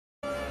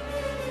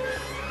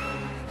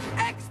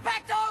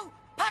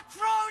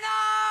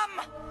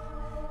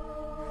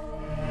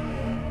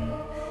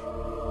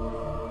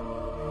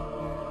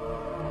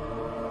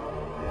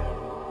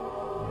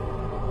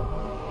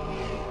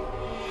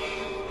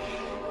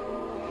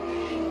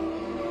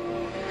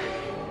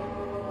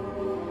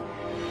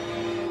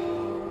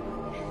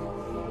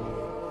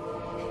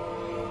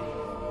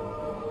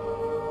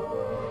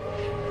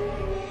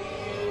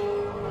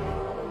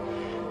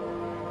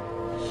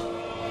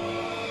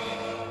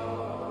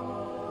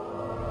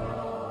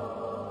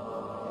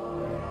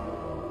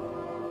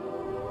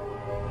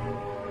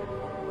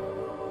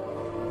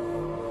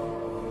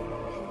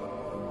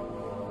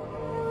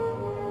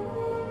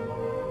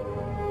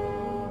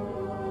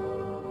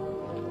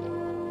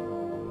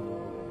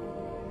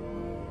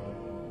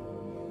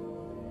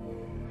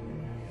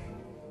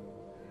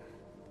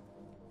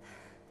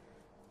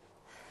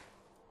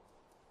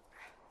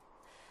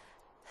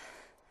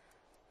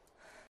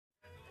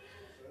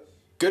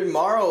Good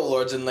morrow,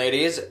 lords and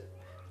ladies.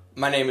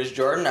 My name is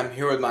Jordan. I'm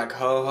here with my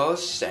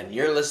co-hosts, and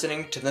you're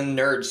listening to the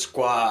Nerd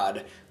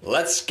Squad.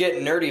 Let's get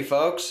nerdy,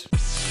 folks.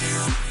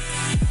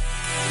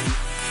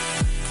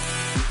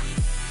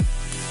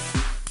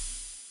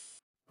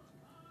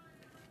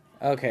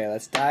 Okay,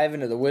 let's dive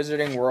into the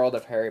wizarding world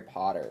of Harry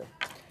Potter.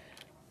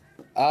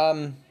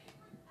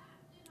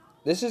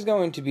 This is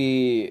going to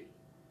be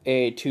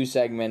a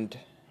 2-segment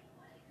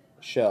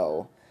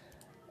show.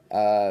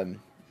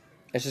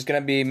 It's just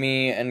going to be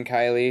me and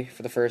Kylie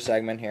for the first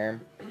segment here.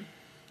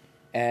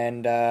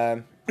 And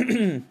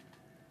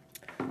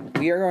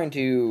we are going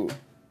to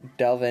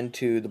delve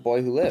into The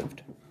Boy Who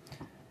Lived.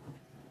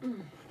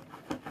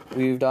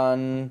 We've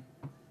done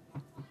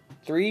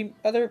 3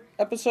 other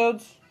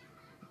episodes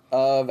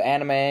of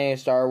anime,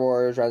 Star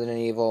Wars, Resident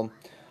Evil,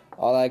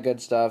 all that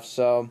good stuff.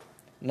 So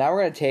now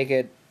we're going to take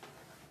it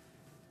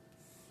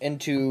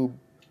into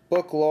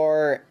book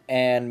lore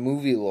and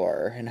movie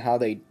lore and how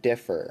they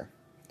differ.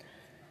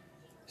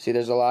 See,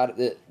 there's a lot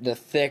of the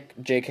thick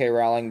J.K.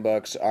 Rowling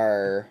books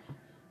are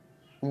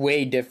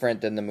way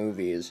different than the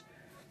movies.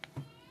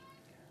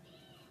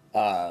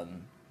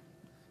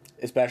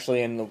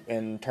 Especially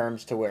in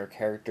terms to where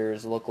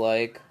characters look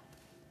like.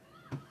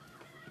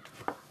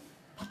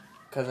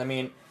 Because, I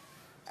mean...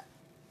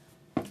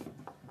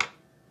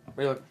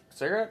 We look...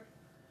 Cigarette?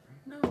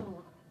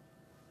 No.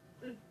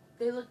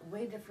 They look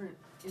way different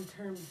in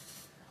terms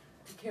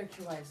to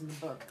character-wise in the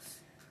books.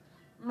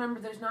 Remember,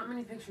 there's not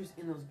many pictures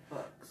in those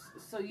books.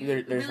 So you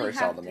There's really very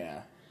seldom,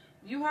 yeah.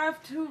 You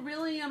have to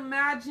really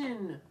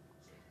imagine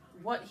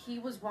what he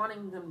was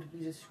wanting them to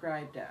be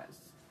described as.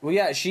 Well,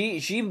 yeah,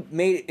 she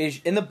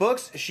made... In the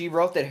books, she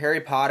wrote that Harry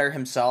Potter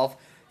himself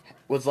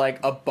was like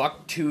a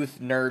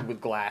buck-toothed nerd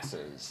with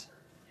glasses.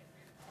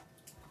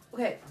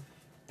 Okay.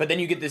 But then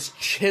you get this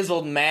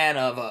chiseled man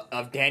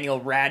of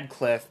Daniel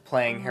Radcliffe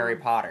playing Harry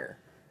Potter.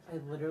 I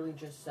literally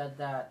just said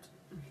that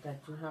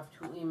you have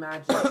to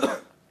imagine...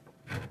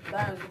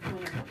 That is the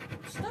point.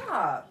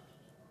 Stop!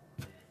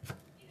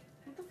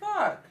 What the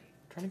fuck?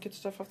 Trying to get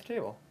stuff off the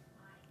table.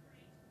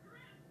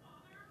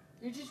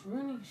 You're just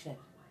ruining shit.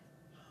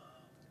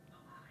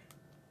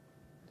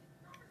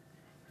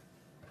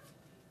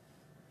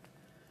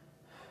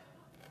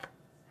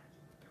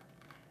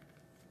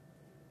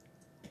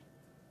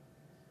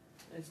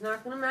 It's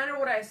not gonna matter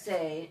what I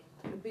say,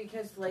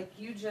 because, like,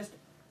 you just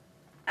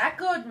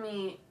echoed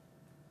me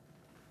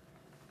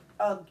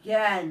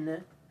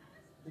again.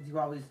 As you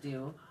always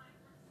do.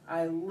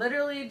 I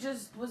literally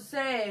just was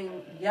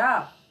saying,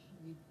 yeah,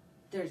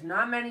 there's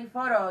not many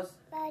photos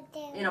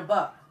in a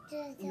book.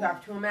 You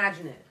have to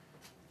imagine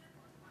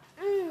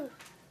it.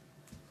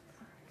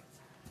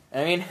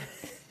 I mean,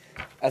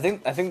 I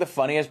think the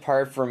funniest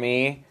part for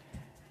me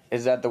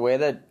is that the way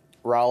that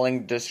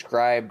Rowling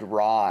described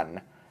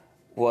Ron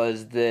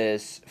was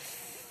this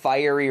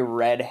fiery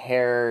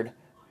red-haired,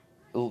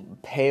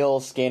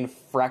 pale-skinned,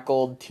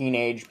 freckled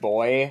teenage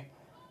boy.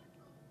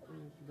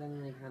 Then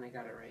they kind of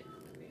got it right in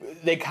the movie.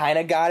 They kind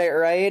of got it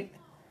right.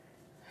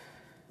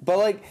 But,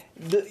 like,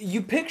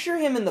 you picture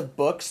him in the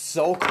book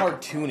so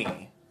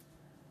cartoony.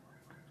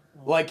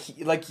 Like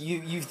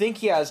you think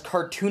he has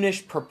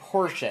cartoonish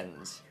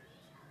proportions.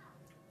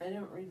 I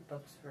don't read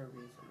books for a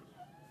reason.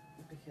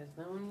 Because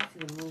then when you see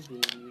the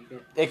movie, you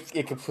get...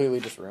 It completely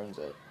just ruins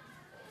it.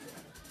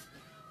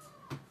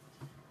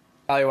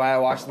 Probably why I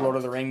watched the Lord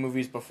of the Rings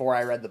movies before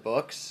I read the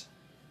books.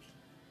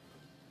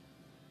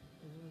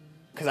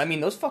 Because, I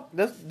mean,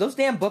 those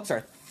damn books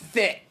are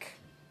thick.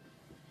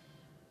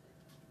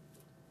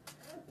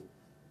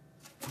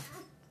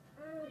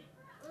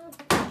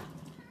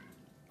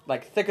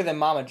 Like, thicker than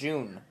Mama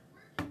June.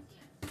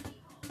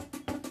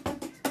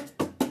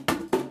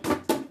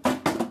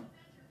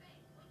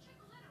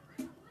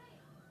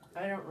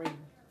 I don't read.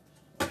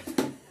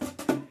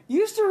 You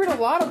used to read a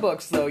lot of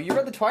books, though. You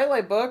read the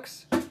Twilight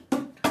books.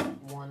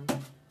 One.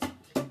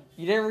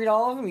 You didn't read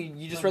all of them?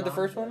 You just My read the mom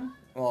first did. one?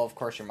 Well, of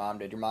course your mom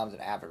did. Your mom's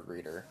an avid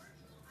reader.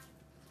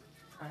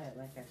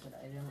 Like I said,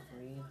 I don't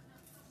read.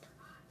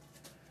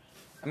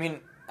 I mean,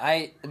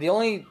 I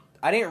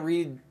didn't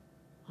read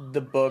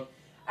the book,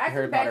 I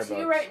Harry can bet Potter to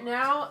you books. right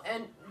now,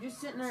 and you're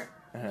sitting there,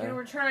 you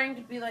were trying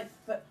to be like,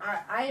 but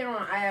I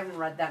haven't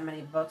read that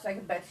many books. I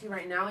can bet to you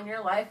right now in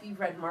your life, you've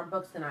read more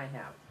books than I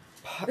have.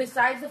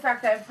 Besides the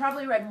fact that I've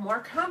probably read more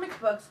comic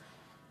books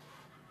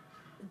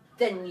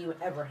than you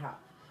ever have.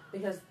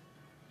 Because...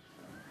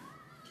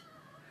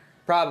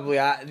 Probably.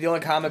 The only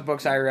comic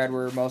books I read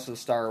were most of the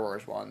Star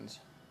Wars ones.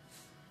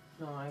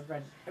 No, I've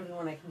read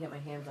everyone I can get my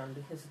hands on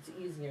because it's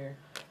easier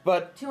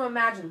But to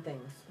imagine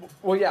things.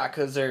 well, yeah,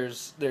 because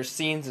there's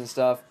scenes and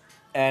stuff,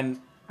 and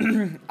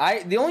There's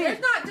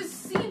not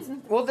just scenes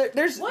and...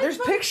 there's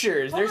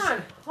pictures.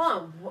 Hold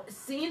on.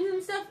 Scenes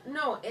and stuff?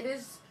 No, it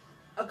is...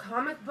 A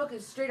comic book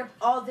is straight up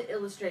all the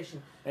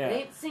illustration. Yeah. It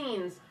ain't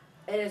scenes.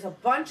 It is a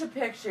bunch of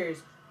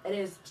pictures. It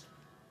is...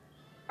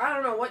 I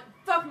don't know what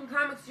fucking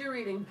comics you're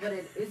reading, but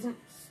it isn't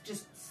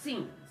just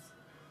scenes.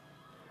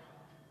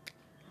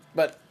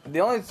 But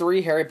the only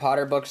 3 Harry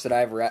Potter books that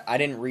I've read, I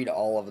didn't read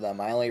all of them.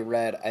 I only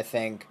read, I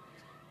think,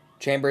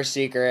 Chamber of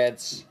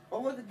Secrets.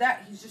 Oh, look at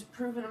that. He's just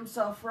proving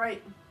himself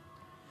right.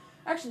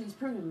 Actually, he's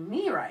proving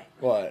me right.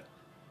 What?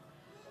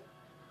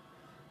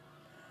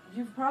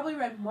 You've probably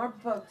read more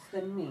books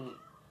than me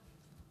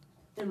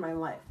in my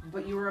life,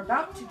 but you were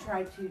about to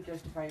try to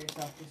justify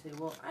yourself to say,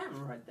 well, I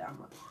haven't read that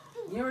much.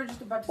 You were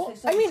just about to say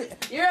something.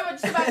 You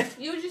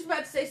were just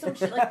about to say some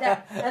shit like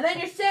that, and then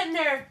you're sitting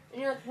there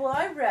and you're like, well,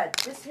 I read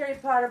this Harry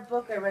Potter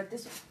book. I read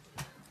this.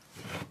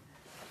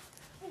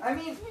 I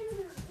mean,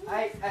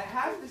 I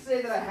have to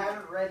say that I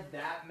haven't read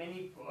that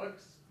many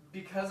books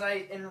because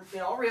in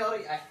all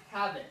reality, I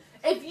haven't.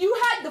 If you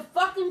had the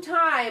fucking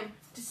time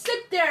to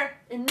sit there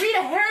and read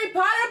a Harry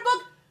Potter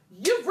book,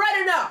 you've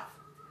read enough.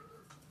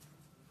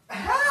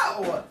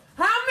 How?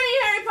 How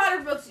many Harry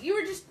Potter books?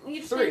 You just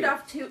 3. named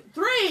off 2.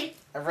 3?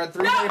 I've read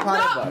 3 Harry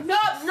Potter books.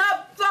 No,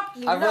 fuck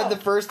you. I've read the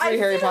first 3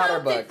 Harry Potter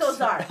books. I think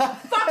those are.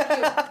 Fuck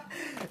you.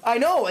 I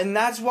know, and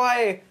that's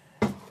why.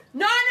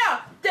 No.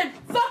 Then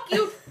fuck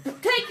you.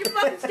 Take your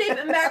fucking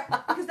statement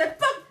back because that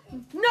fuck.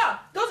 No,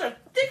 those are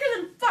thicker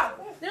than fuck.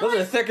 Those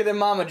are thicker than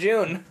Mama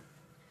June.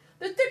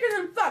 They're thicker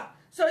than fuck.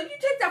 So you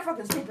take that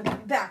fucking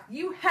statement back.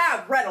 You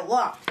have read a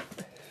lot.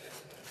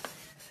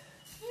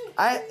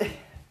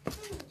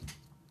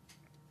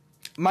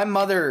 My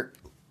mother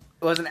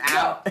was an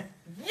out.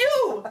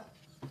 You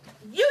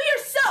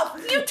yourself,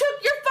 you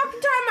took your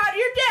fucking time out of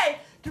your day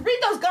to read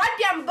those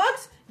goddamn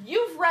books.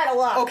 You've read a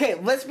lot. Okay,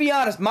 let's be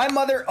honest. My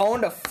mother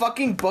owned a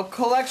fucking book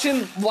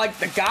collection like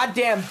the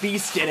goddamn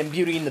Beast did in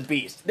Beauty and the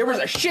Beast. There was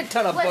a shit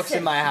ton of books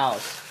in my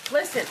house.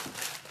 Listen,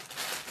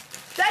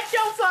 that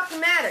don't fucking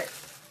matter.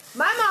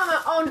 My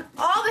mama owned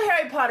all the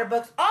Harry Potter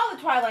books, all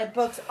the Twilight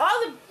books,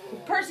 all the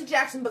Percy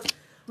Jackson books.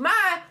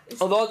 That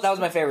was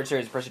my favorite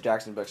series, Percy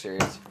Jackson book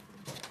series.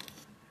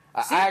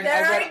 I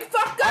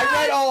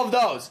read all of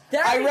those.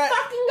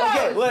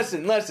 Okay,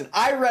 listen.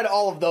 I read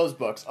all of those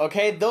books.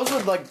 Okay, those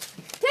were like.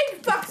 Take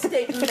your fucking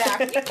statement back.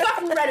 You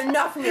fucking read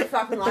enough in your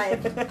fucking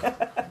life,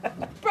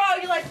 bro.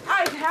 You're like,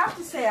 I have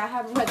to say I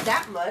haven't read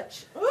that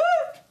much.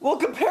 Well,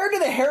 compared to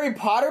the Harry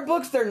Potter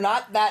books, they're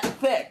not that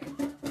thick.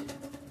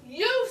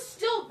 You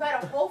still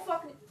read a whole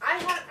fucking.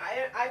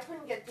 I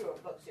couldn't get through a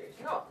book series.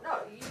 No.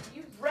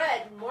 You've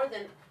read more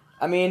than.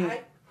 I mean.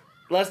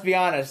 Let's be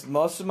honest,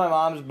 most of my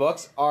mom's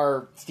books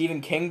are Stephen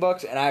King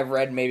books, and I've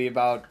read maybe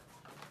about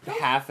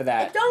half of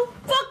that. It don't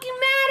fucking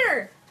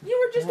matter! You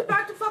were just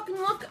about to fucking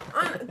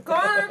go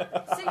on,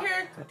 sit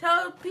here,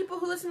 tell people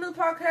who listen to the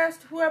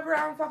podcast, whoever,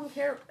 I don't fucking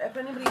care if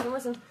anybody even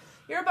listens,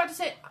 you're about to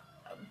say,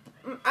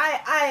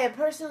 I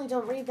personally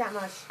don't read that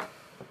much.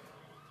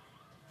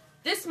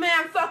 This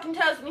man fucking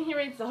tells me he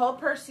reads the whole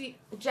Percy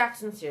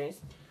Jackson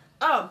series.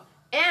 Oh,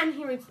 and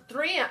he reads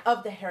 3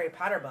 of the Harry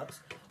Potter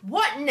books.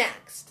 What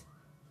next?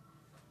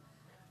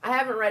 I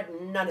haven't read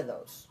none of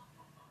those.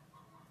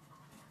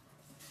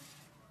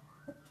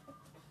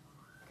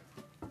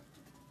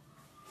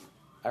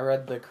 I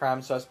read the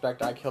Crime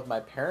Suspect I Killed My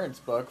Parents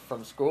book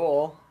from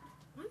school.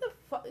 What the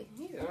fuck?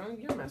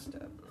 You're messed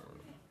up.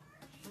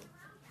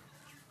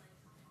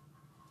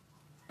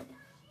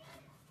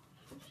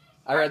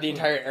 I read the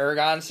entire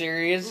Aragon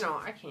series. No,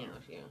 I can't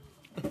with you.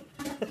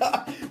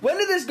 When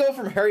did this go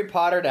from Harry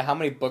Potter to how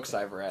many books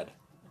I've read?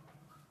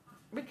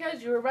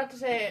 Because you were about to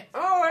say,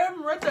 oh, I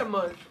haven't read that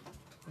much.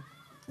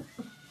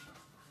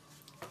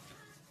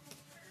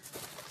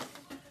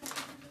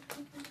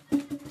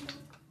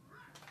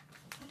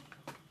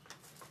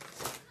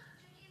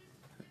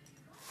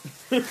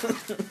 And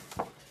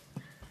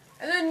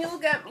then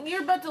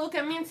you're about to look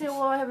at me and say,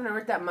 well, I haven't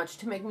read that much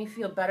to make me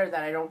feel better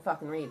that I don't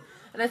fucking read.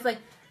 And it's like,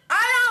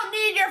 I don't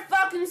need your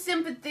fucking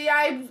sympathy.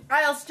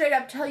 I'll straight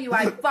up tell you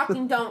I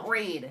fucking don't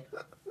read.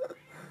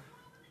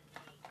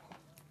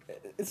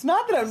 It's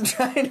not that I'm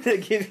trying to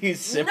give you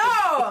sympathy.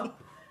 No!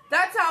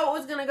 That's how it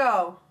was gonna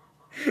go.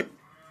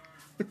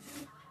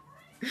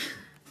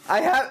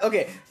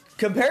 Okay,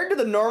 compared to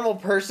the normal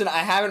person, I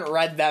haven't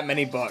read that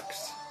many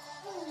books.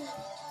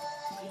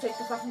 You take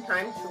the fucking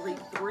time to read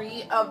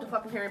 3 of the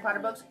fucking Harry Potter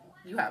books,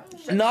 you have.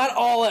 Not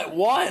all at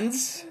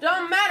once.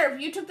 Don't matter.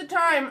 If you took the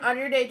time on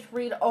your day to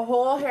read a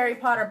whole Harry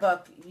Potter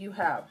book, you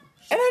have.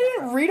 And I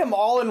didn't read them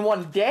all in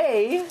one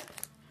day.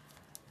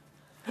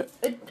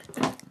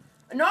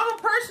 A normal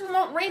person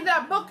won't read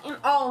that book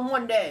all in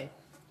one day.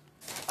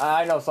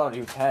 I know someone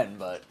who can,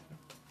 but...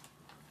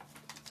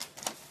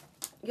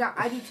 Yeah,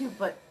 I do too,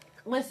 but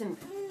listen,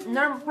 a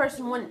normal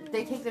person wouldn't.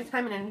 They take their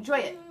time and enjoy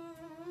it.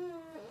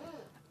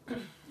 You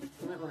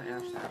might want to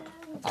ask that.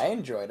 I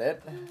enjoyed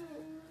it.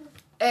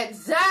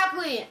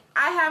 Exactly!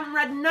 I haven't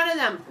read none of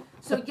them.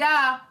 So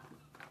yeah,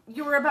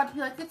 you were about to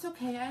be like, it's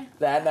okay.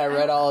 That and I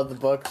read all of the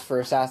books for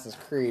Assassin's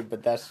Creed,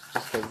 but that's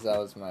just because that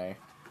was my...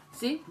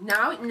 See?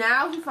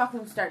 Now he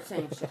fucking starts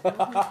saying shit.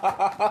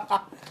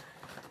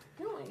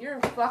 You're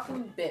a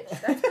fucking bitch.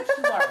 That's what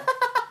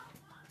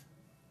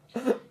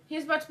you are.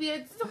 He's about to be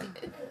it's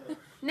okay.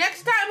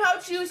 Next time, how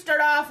about you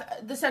start off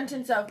the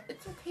sentence of,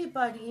 it's okay,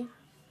 buddy.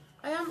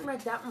 I haven't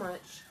read that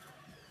much.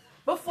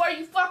 Before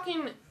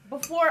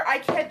I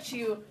catch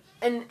you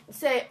and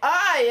say,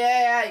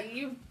 yeah,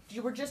 you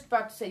were just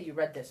about to say you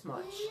read this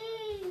much.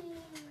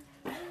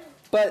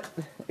 But,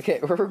 okay,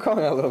 we're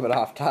going a little bit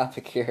off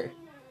topic here.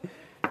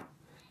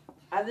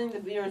 I think the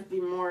viewers be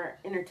more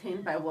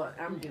entertained by what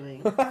I'm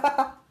doing.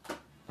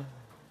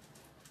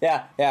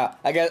 Yeah.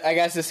 I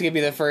guess this could be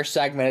the first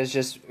segment. Is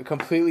just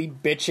completely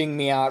bitching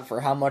me out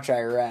for how much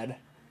I read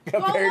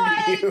compared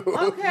to you.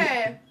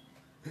 Okay.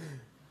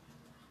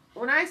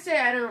 When I say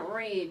I don't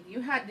read, you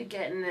had to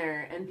get in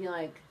there and be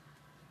like,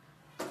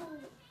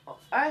 oh,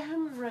 I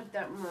haven't read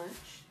that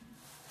much.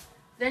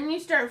 Then you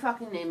start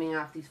fucking naming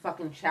off these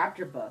fucking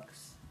chapter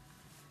books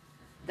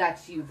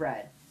that you've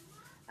read.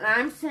 And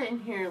I'm sitting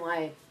here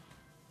like,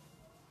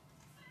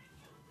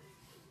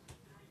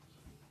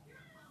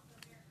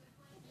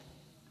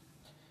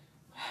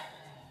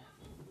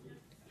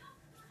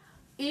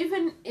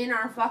 even in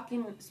our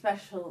fucking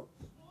special,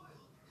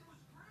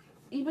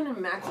 even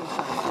in Max's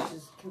class, which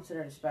is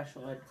considered a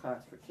special ed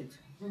class for kids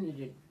who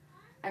needed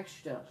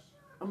extra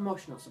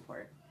emotional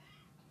support,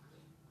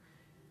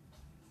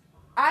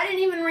 I didn't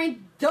even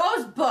read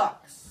those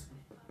books.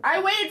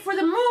 I waited for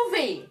the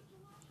movie.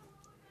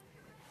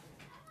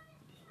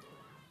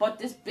 But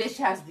this bitch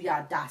has the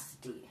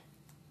audacity.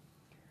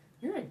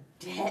 You're a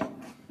dick.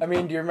 I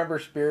mean, do you remember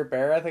Spirit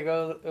Bear? I think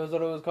it was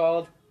what it was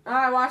called.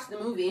 I watched the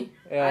movie.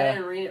 Yeah. I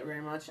didn't read it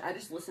very much. I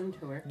just listened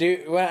to her.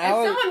 Dude, when if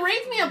someone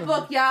reads me a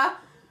book,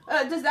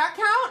 does that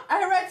count?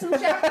 I read some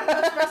chapter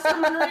books by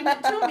someone reading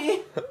it to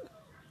me.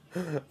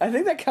 I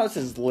think that counts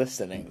as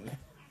listening.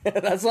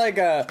 That's like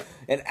an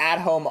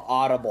at-home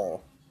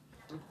audible.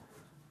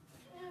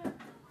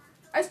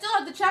 I still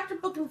had the chapter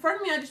book in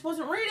front of me. I just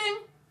wasn't reading.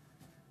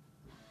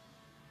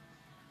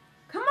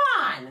 Come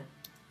on.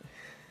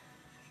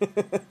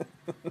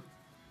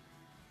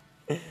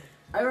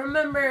 I don't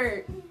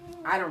remember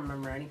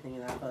anything in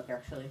that book,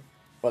 actually.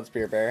 What,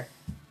 Spirit Bear?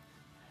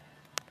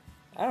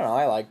 I don't know,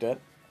 I liked it.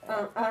 I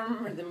don't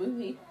remember the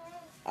movie.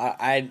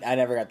 I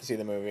never got to see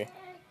the movie.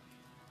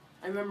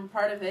 I remember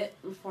part of it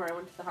before I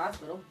went to the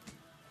hospital.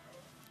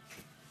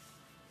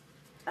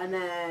 And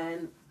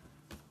then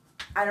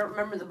I don't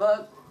remember the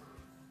book.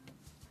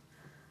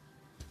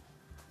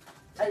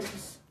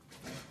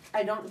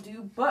 I don't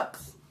do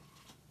books.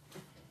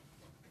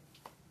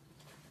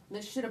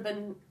 This should have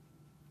been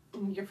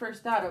your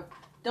first thought of,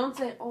 don't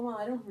say, oh, well,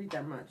 I don't read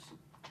that much.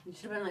 You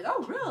should have been like,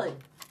 oh, really?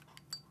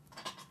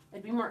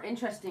 It'd be more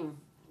interesting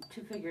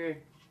to figure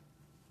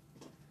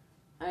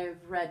I've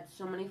read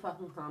so many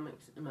fucking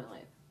comics in my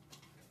life.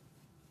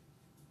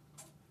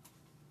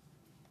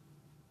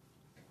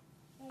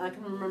 I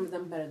can remember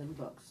them better than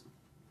books.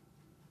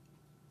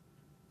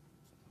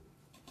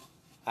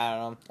 I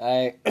don't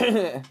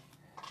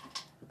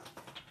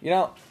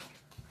know.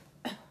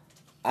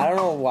 I don't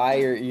know why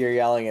you're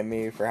yelling at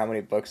me for how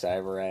many books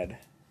I've read.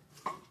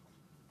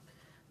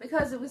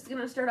 Because it was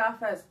going to start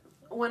off as,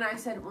 when I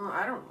said, well,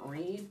 I don't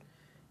read,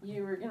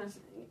 you were going to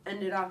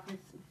end it off with,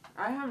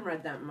 I haven't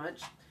read that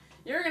much.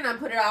 You're going to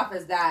put it off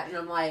as that, and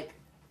I'm like,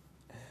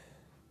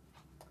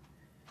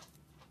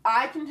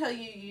 I can tell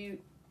you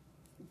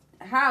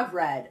have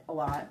read a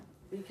lot,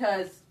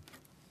 because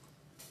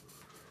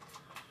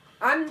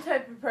I'm the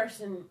type of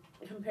person,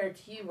 compared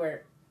to you,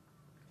 where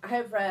I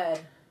have read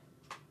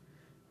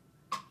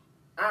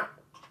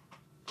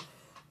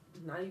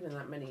not even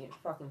that many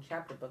fucking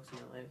chapter books in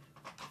my life.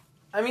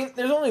 I mean,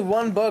 there's only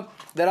one book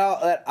that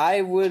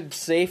I would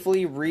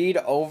safely read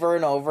over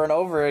and over and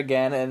over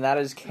again, and that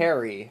is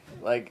Carrie.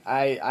 Like,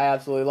 I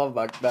absolutely love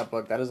that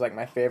book. That is, like,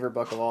 my favorite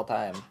book of all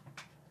time.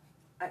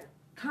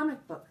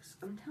 Comic books,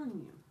 I'm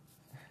telling you.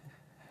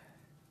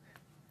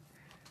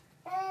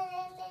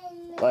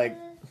 Like,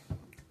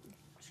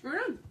 Screw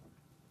it.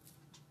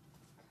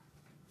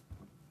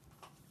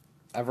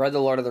 I've read the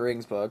Lord of the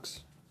Rings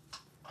books.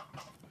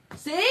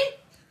 See?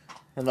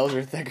 And those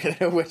are thicker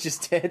than a witch's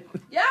tit.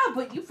 Yeah,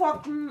 but you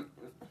fucking...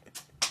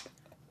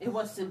 It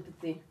was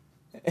sympathy.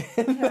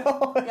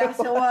 No, Yes,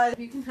 it was.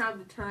 You can have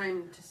the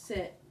time to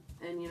sit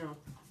and,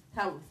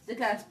 have a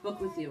thick-ass book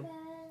with you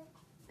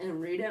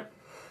and read it.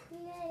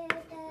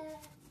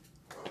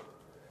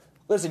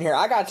 Listen here,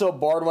 I got so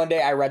bored one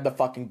day I read the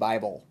fucking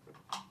Bible.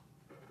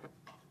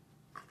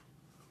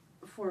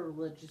 For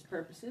religious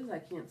purposes, I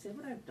can't say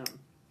what I've done.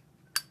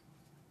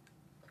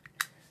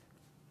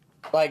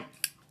 Like,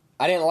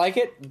 I didn't like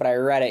it, but I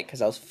read it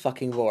because I was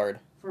fucking bored.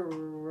 For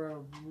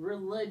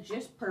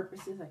religious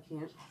purposes, I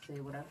can't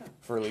say what I've done.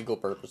 For legal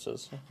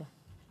purposes.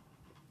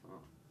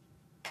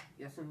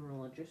 Yes, and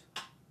religious.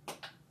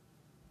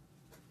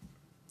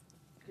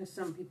 Because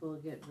some people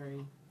get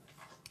very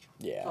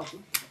salty.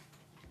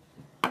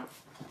 But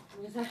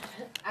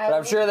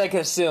I'm sure they can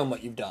assume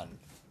what you've done.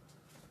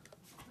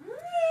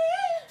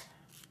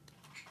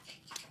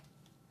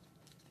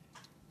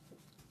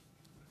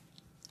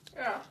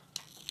 Yeah.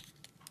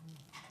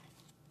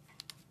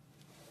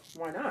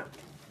 Why not?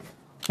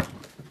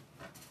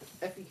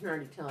 If you can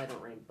already tell I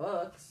don't read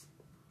books,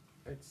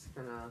 it's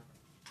gonna...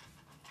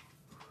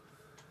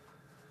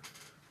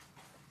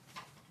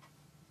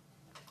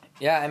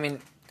 Yeah, I mean,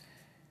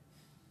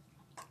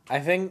 I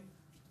think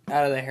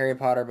out of the Harry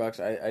Potter books,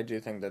 I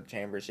do think that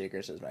Chamber of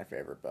Secrets is my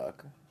favorite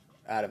book.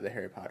 Out of the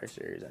Harry Potter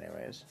series,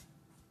 anyways.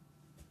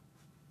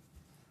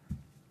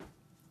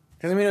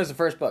 Because, I mean, it was the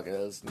first book. It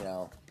was, you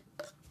know...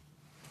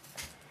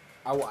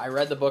 I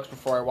read the books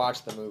before I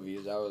watched the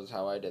movies. That was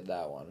how I did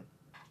that one.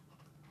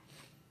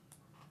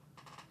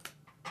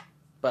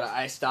 But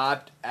I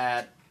stopped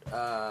at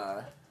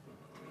the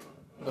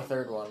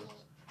third one.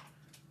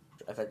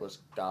 Which I think was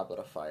Goblet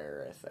of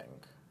Fire, I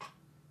think.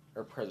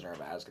 Or Prisoner of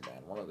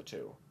Azkaban. One of the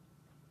two.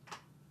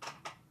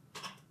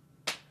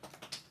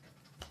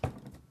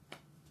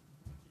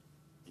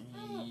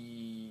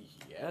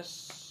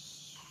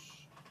 Yes.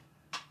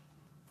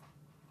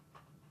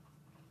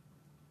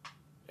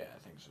 Yeah, I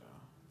think so.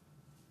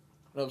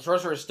 No, the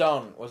Sorcerer's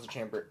Stone was the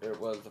chamber.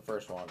 It was the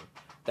first one.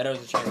 Then it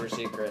was the Chamber of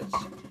Secrets.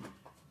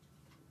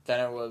 Then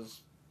it was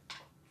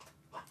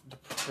the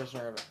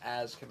Prisoner of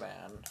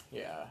Azkaban.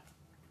 Yeah.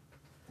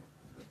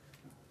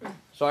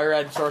 So I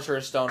read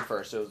Sorcerer's Stone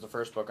first. It was the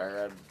first book I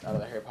read out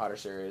of the Harry Potter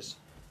series,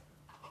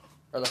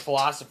 or the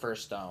Philosopher's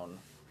Stone.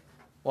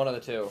 One of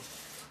the two.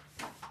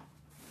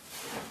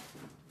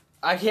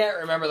 I can't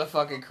remember the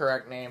fucking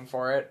correct name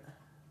for it.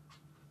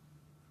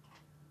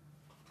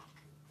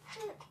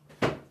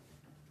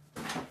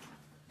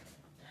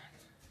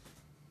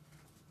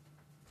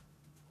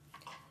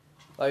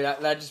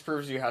 Like, that just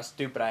proves you how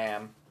stupid I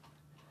am.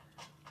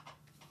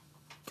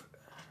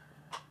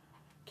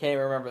 Can't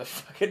even remember the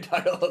fucking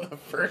title of the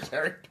first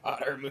Harry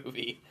Potter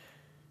movie.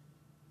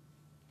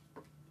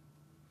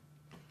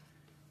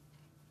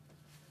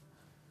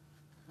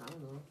 I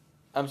don't know.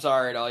 I'm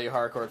sorry to all you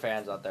hardcore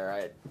fans out there.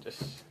 I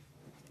just...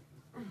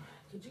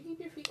 Could you keep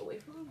your feet away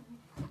from him?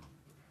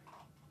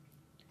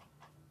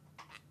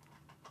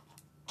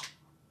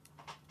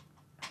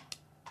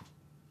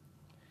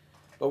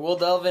 But we'll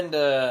delve into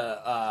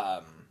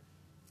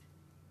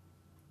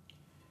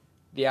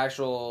the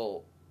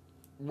actual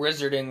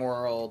wizarding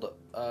world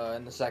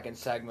in the second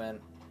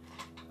segment,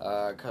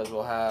 because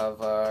we'll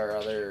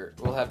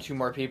have two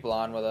more people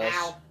on with us.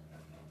 Ow.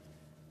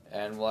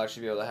 And we'll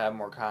actually be able to have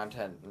more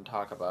content and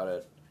talk about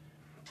it.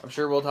 I'm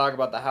sure we'll talk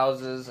about the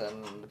houses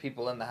and the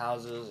people in the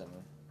houses and...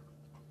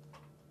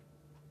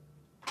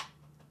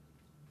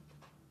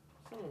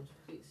 Someone's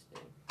feet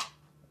stink.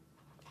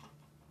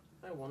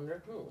 I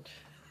wonder who.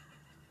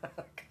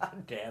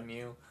 God damn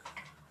you.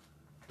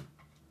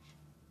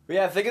 But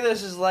yeah, think of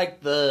this as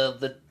like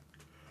the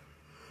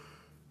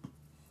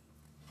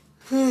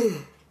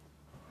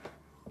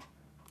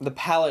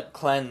palate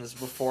cleanse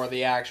before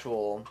the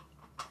actual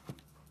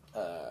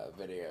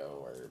video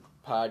or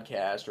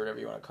podcast or whatever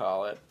you want to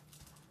call it.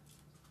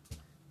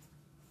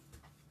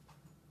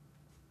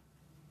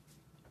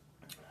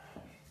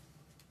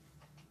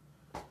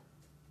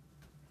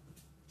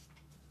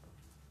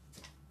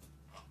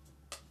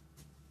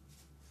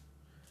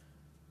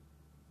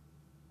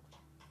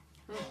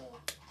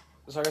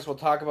 So I guess we'll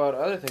talk about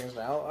other things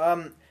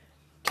now.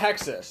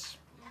 Texas.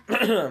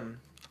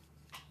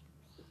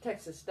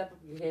 Texas, step up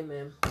your game,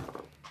 man.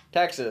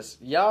 Texas.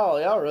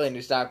 Y'all really need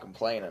to stop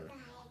complaining.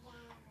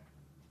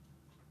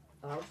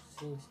 I was just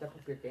saying step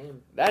up your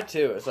game. That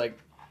too. It's like...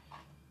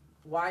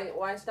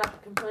 Why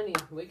stop complaining?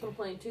 We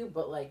complain too,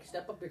 but like,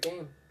 step up your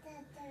game.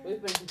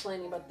 We've been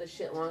complaining about this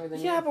shit longer than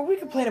you. Yeah, but we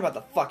complain about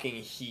the fucking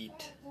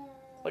heat.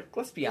 Like,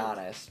 let's be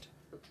honest.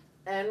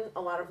 And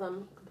a lot of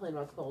them complain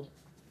about the cold.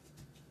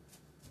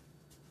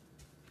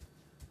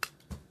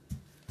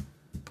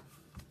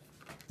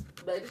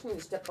 But they just need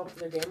to step up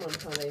their game on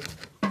how they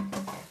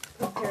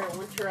prepare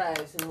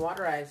winterize and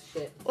waterize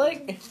shit.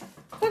 Like,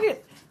 fucking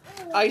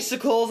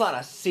icicles on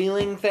a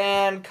ceiling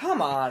fan?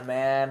 Come on,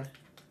 man.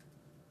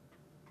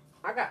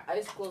 I got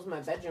icicles in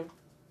my bedroom.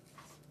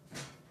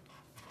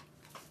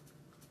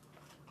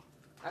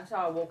 That's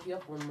how I woke you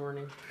up one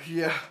morning.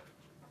 Yeah.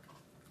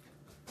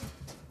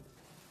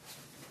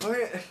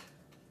 Okay.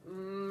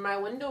 My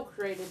window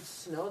created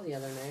snow the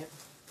other night.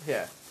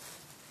 Yeah.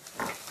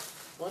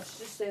 Let's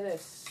just say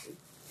this.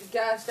 You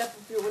gotta step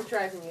up your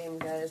winterizing game,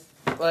 guys.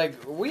 Like,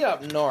 we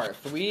up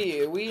north,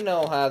 we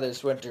know how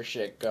this winter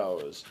shit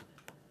goes.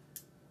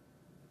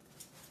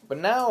 But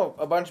now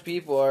a bunch of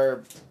people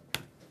are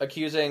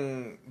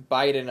accusing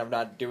Biden of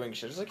not doing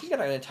shit. It's like he's got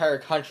an entire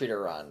country to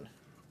run.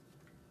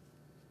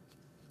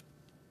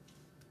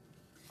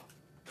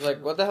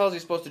 Like, what the hell is he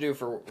supposed to do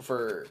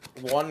for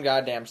one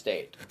goddamn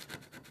state?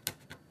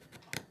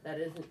 That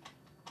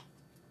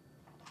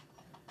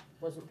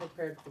wasn't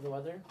prepared for the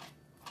weather.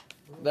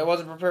 That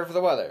wasn't prepared for the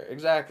weather.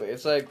 Exactly.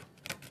 It's like...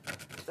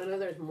 I know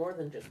there's more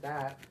than just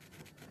that.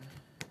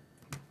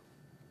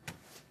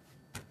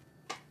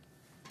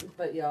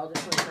 But y'all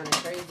just went kind of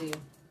crazy.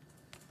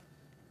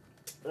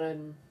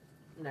 And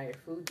now your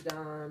food's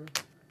gone.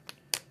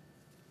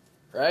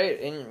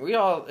 Right? And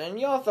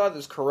y'all thought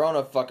this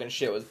corona fucking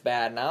shit was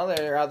bad. Now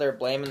they're out there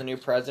blaming the new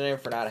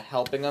president for not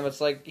helping them.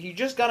 It's like, he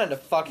just got into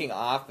fucking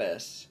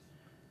office.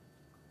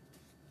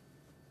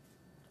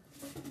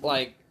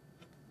 Like...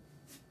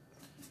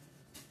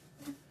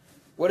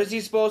 What is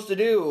he supposed to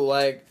do?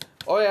 Like,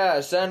 oh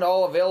yeah, send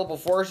all available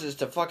forces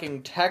to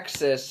fucking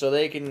Texas so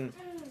they can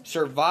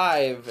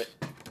survive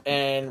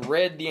and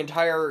rid the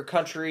entire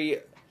country,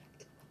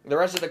 the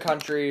rest of the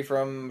country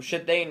from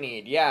shit they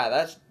need. Yeah,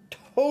 that's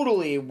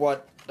totally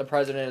what the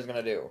president is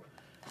gonna do.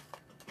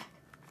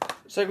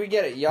 So we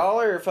get it. Y'all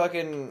are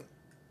fucking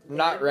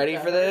not ready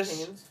for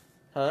this,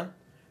 huh?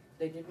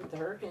 They did with the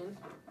hurricanes.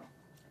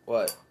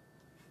 What?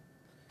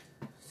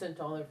 Sent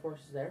all their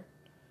forces there.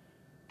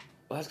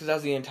 Well, that's because that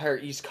was the entire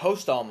East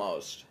Coast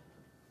almost.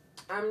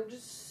 I'm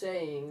just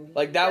saying.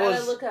 Like that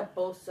was. Look at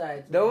both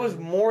sides. There was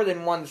more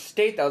than one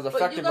state that was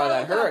affected by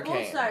that hurricane.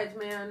 Both sides,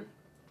 man.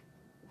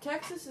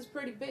 Texas is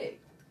pretty big.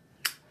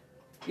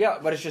 Yeah,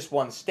 but it's just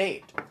one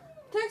state.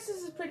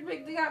 Texas is pretty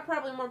big. They got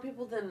probably more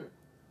people than.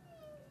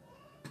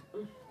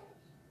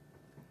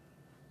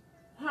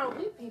 How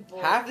many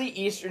people? Half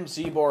the eastern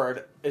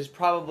seaboard is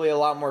probably a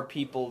lot more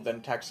people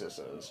than Texas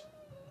is.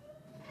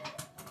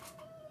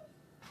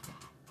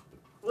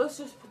 Let's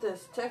just put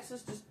this.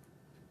 Texas just...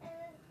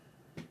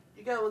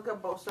 You gotta look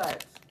up both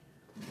sides.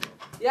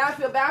 Yeah, I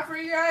feel bad for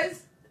you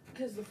guys.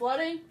 Because the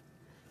flooding,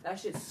 that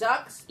shit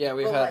sucks. Yeah,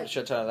 we've had a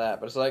shit ton of that.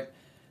 But it's like,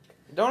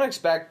 don't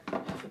expect...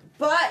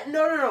 But,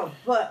 no.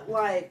 But,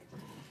 like...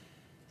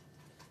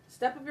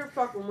 Step up your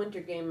fucking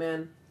winter game,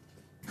 man.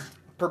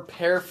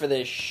 Prepare for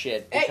this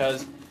shit,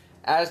 because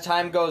as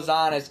time goes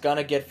on, it's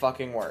gonna get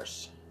fucking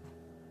worse.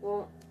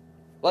 Well,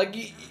 like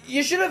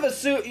you should have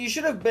assumed, you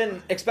should have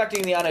been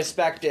expecting the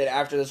unexpected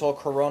after this whole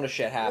Corona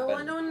shit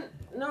happened. No.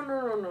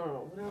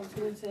 What I was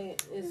gonna say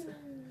is,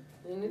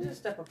 they need to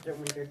step up their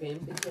winter game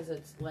because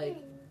it's like,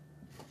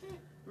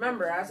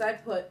 remember, as I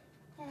put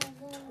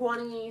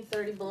 20,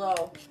 30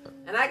 below,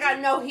 and I got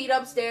no heat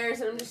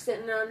upstairs, and I'm just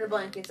sitting there under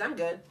blankets. I'm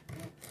good.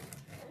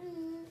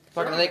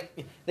 Fucking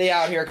they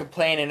out here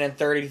complaining in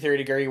 33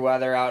 degree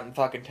weather out in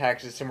fucking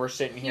Texas, and we're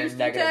sitting here Houston,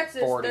 negative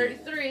Texas, 40.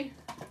 33.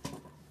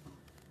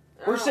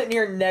 We're sitting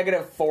here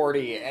negative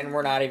 40, and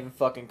we're not even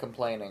fucking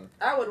complaining.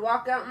 I would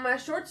walk out in my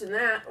shorts in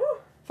that. Ooh.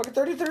 Fucking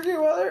 33 degree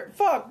weather?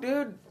 Fuck,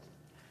 dude.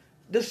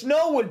 The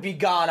snow would be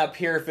gone up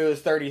here if it was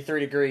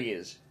 33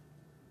 degrees.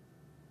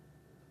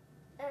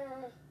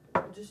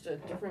 Just a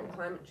different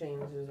climate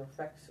change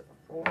affects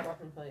a whole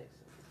fucking place.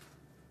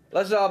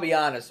 Let's all be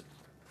honest.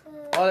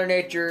 Mother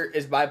Nature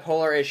is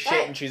bipolar as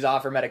shit, and she's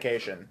off her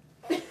medication.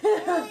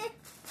 No!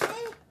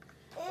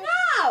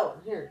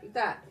 Here, eat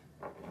that.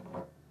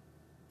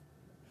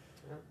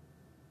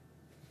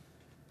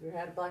 You ever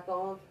had a black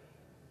olive?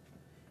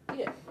 Eat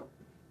it.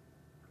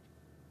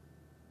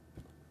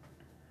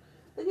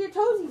 Look at your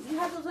toesies. You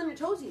have those on your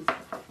toesies.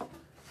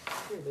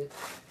 Here, bitch.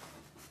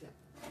 Yeah.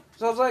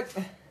 So I was like...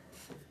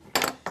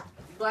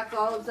 Black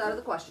olives out of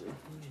the question.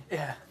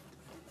 Yeah.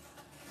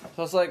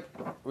 So it's like,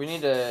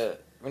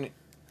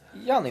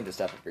 y'all need to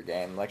step up your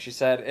game. Like she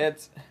said,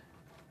 it's...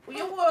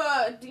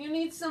 Do you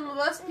need some of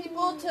us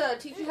people to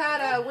teach you how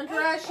to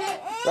winterize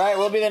shit? Right,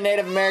 we'll be the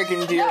Native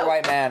American to your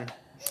white man.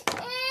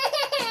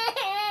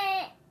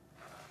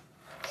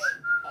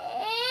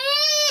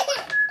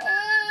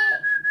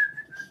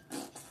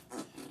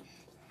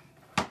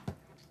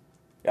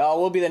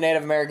 Y'all, we'll be the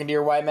Native American to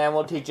your white man.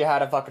 We'll teach you how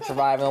to fucking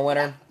survive in the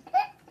winter.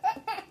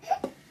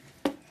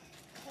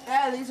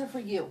 Yeah, these are for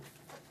you.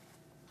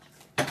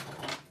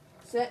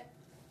 Sit.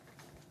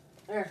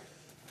 There.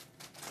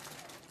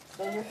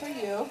 Those are for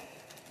you.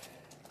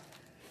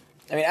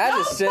 I mean,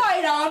 as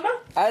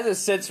it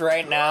sits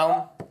right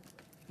now,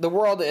 the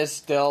world is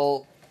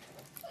still...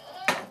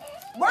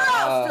 We're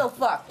all still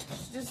fucked.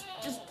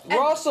 We're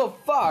all still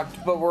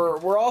fucked, but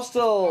we're all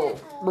still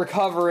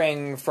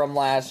recovering from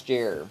last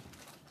year.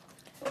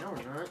 No,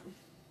 we're not.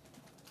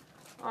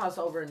 Oh, it's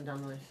over and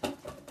done with.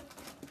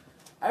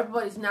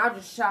 Everybody's now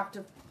just shocked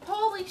of,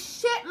 holy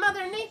shit,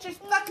 Mother Nature's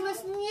fucking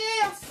us in the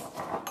ass.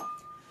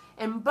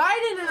 And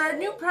Biden and our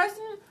new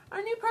president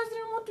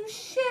won't do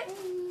shit.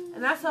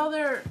 And that's all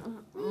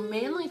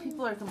mainly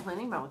people are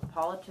complaining about with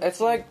politics. It's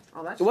like,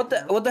 what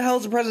the hell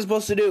is the president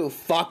supposed to do?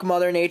 Fuck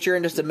Mother Nature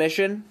into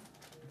submission?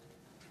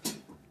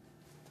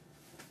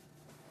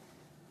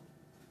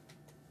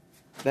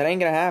 That ain't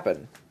gonna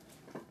happen.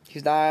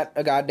 He's not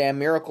a goddamn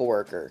miracle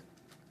worker.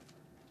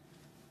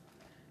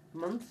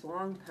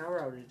 Months-long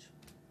power outage.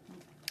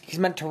 He's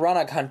meant to run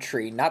a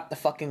country, not the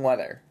fucking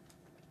weather.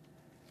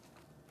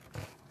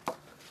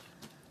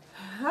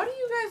 How do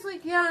you guys,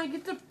 I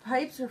get the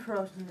pipes are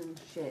frozen and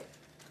shit.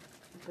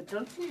 But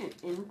don't you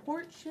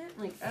import shit?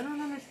 I don't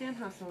understand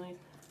how some of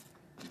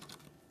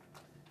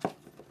these...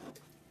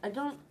 I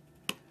don't...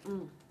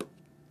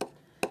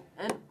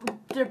 And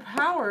their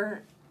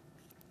power...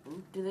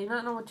 Do they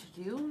not know what to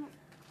do?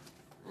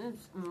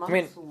 It's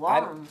months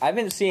long. I've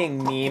been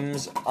seeing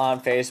memes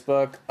on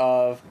Facebook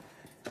of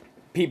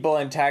people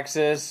in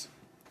Texas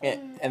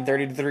in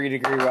 33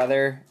 degree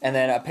weather, and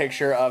then a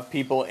picture of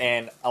people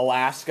in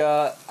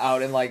Alaska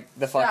out in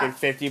the fucking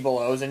 50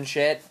 belows and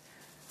shit.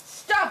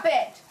 Stop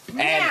it!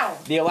 Now!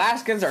 And the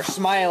Alaskans are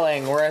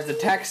smiling, whereas the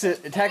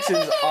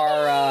Texans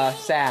are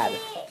sad.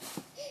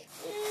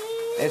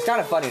 It's kind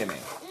of funny to me.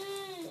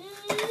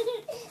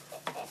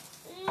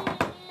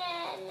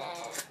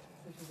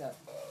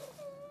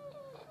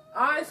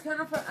 Oh, it's kind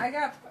of fun. I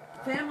got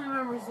family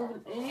members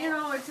living,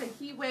 and it's a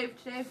heat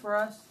wave today for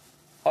us.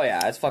 Oh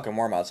yeah, it's fucking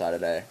warm outside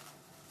today.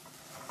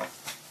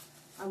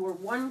 I wore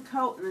one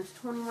coat and it's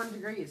 21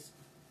 degrees.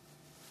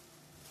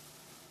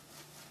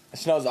 The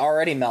snow's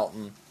already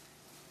melting.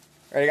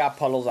 Already got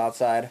puddles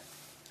outside.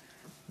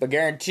 But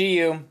guarantee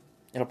you,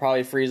 it'll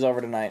probably freeze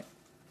over tonight.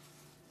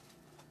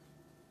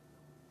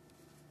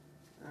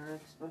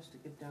 It's supposed to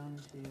get down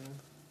to 0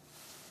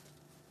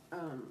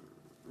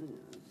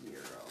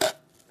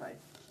 by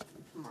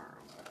tomorrow.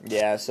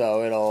 Yeah,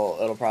 so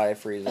it'll probably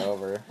freeze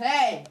over.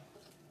 Hey!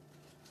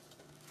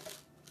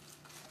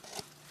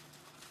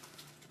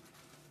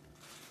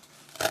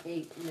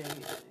 Eight, maybe,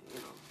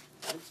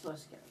 it's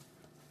supposed to get.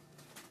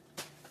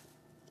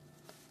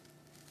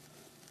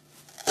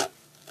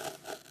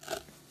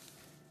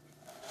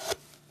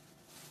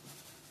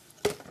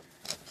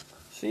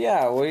 So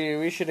yeah,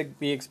 we should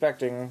be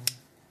expecting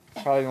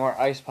probably more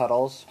ice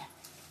puddles.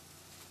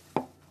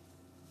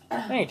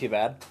 Ain't too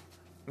bad.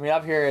 I mean,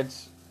 up here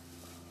it's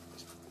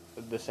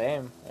the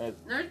same.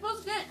 They're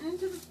supposed to get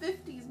into the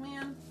 50s,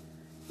 man.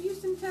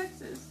 Houston,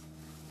 Texas.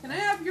 Can I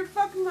have your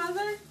fucking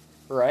mother?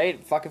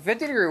 Right? Fucking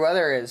 50-degree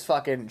weather is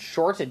fucking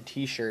shorts and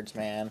t-shirts,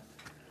 man.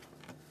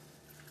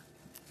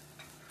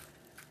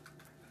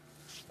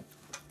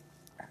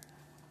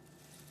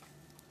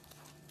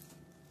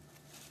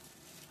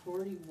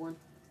 $41.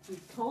 The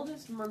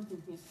coldest month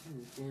in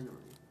Houston is January.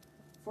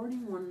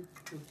 41.2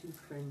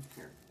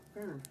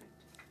 Fahrenheit.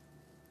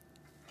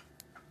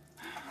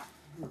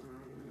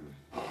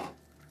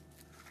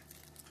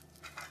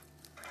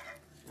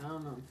 I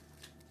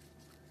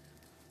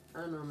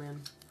don't know,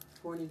 man.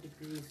 40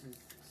 degrees is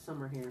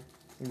summer here.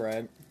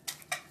 Right.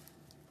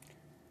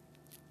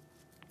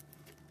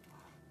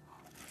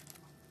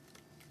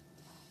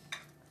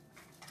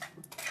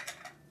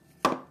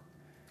 But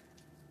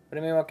I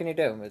mean, what can you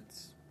do?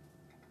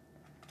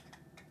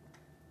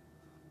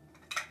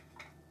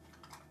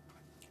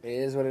 It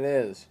is what it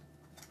is.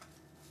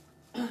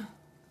 Gotta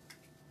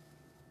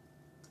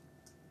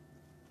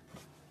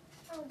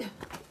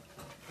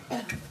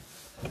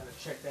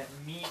check that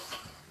meat.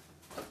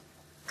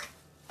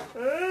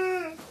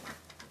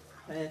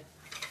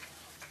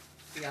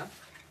 Yeah.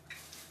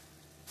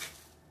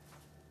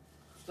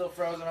 Still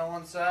frozen on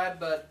one side,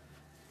 but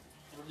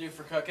it'll do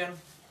for cooking.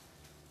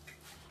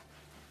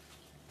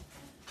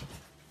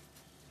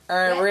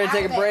 Alright, we're gonna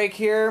take a break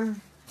here.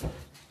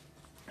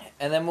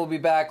 And then we'll be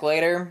back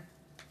later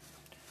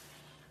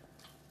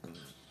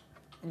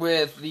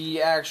with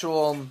the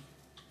actual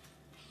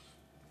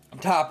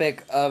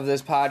topic of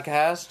this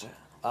podcast.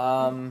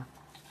 So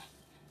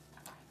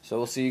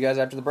we'll see you guys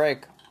after the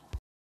break.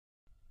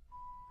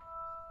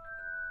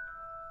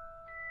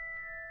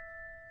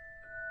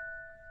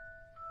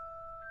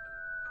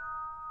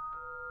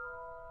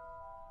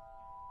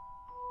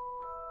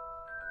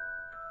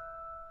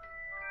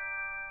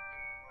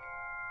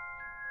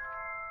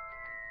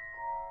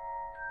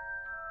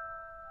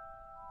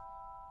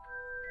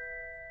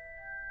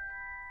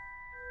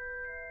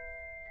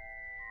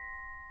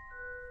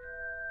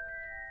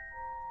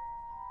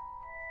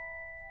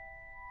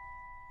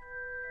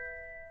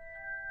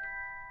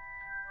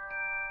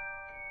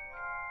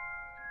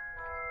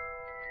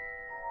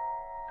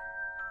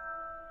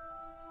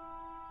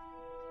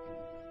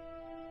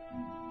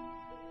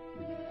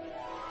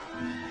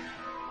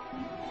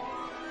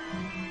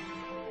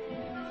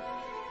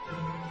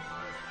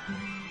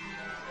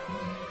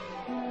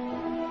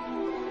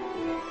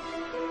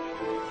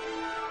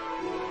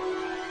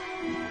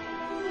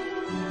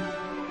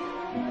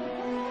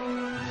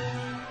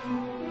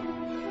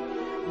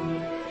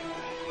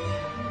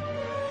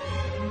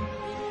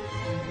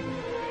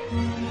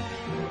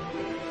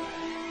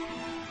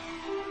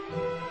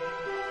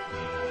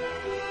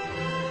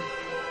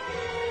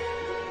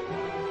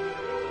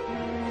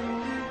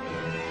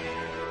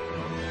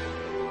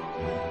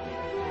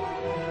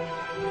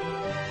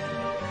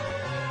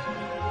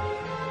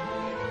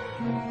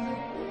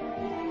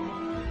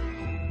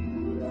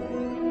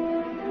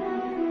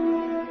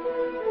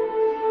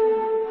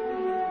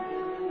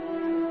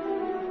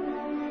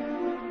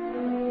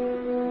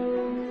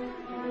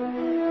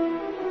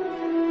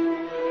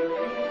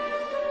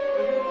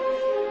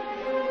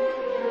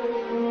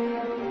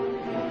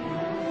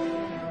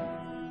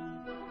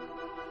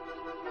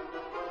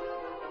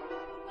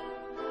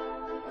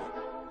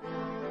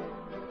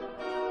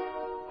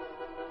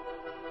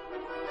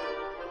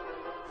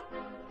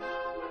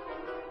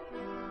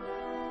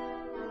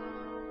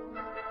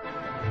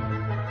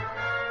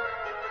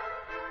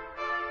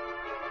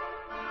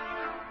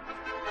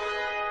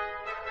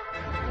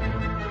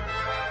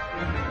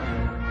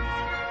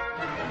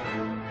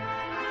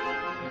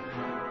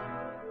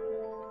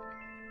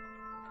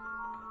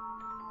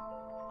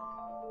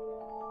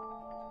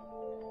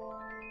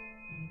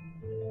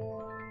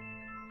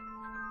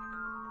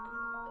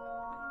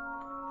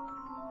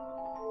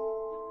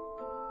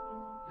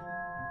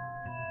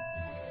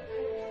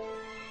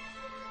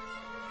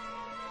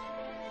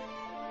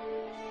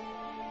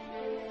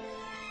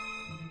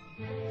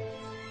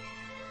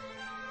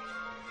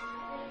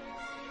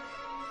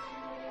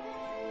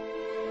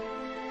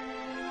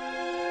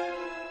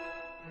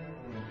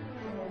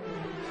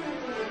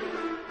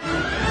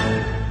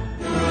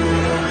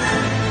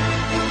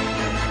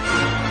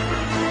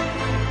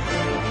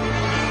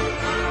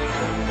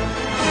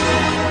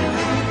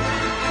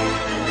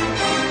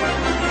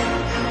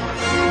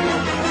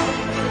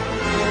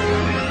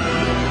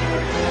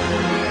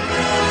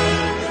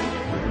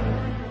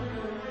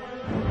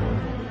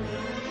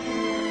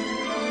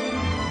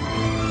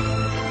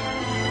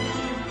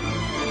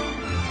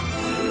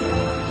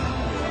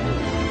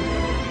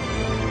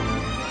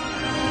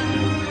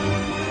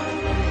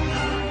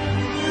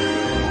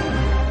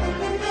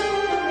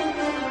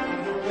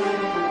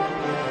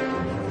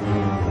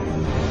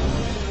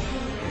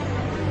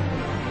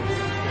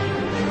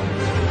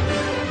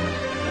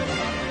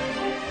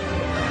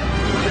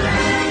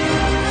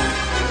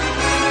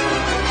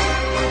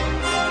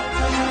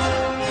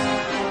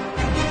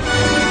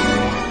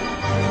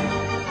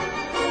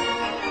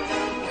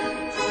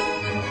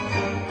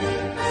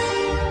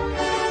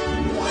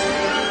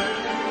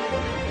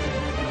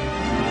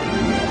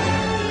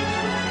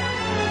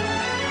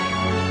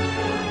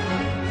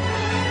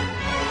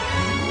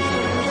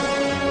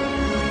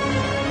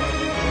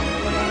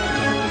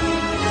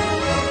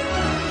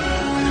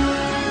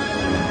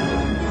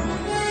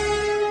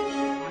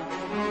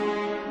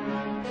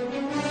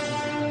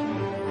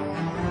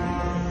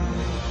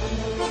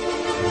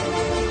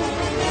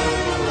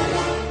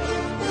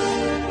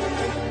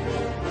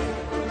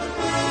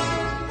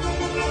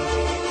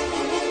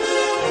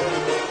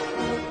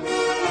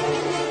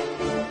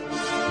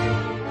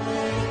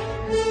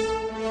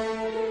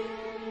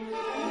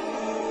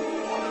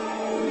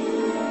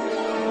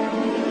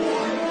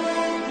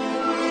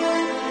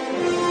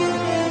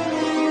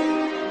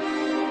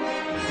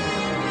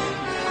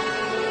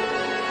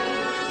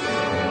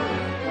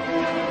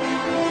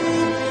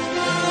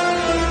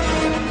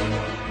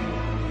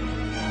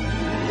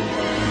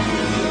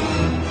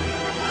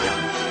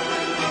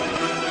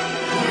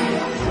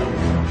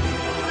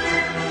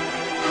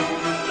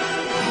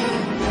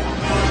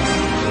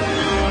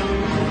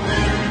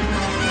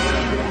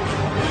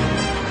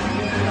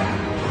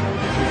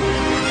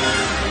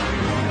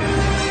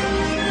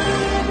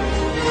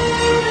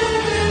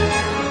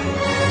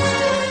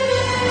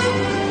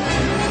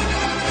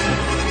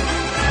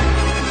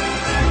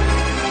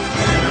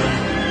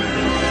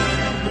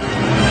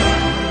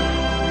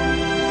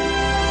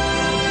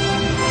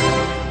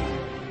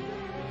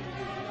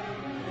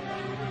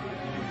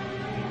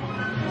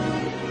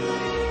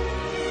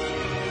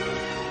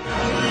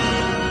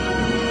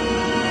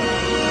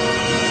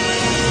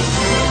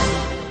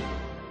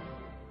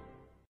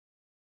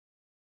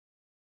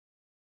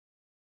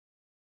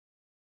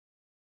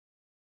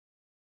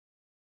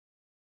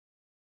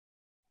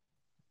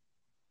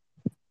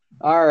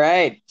 All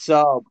right.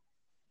 So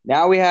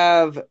now we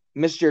have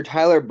Mr.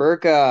 Tyler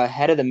Burka,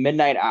 head of the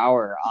Midnight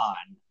Hour, on.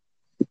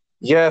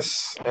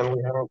 Yes, and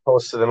we haven't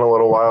posted in a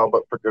little while,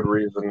 but for good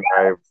reason.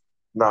 I've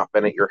not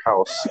been at your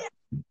house.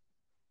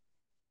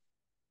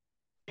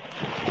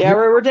 Yeah,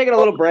 we're taking a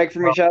little break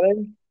from each other.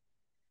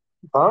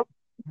 Huh?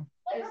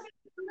 It's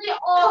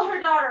all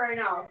her daughter right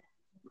now.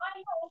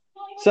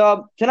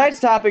 So tonight's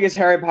topic is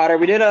Harry Potter.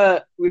 We did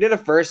a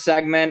first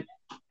segment,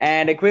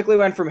 and it quickly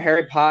went from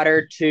Harry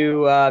Potter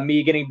to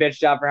me getting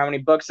bitched out for how many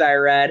books I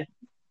read,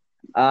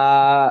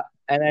 and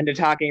then to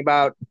talking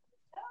about.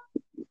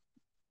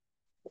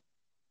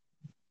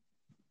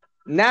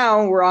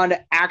 Now we're on to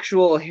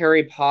actual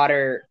Harry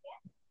Potter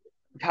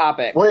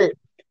topic. Wait,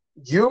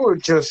 you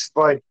just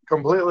like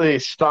completely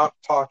stopped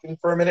talking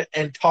for a minute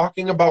and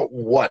talking about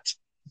what?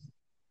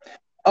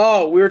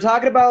 Oh, we were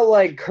talking about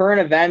like current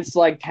events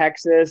like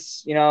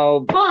Texas,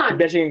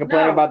 bitching and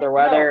complaining about their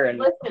weather.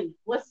 And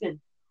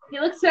Listen. He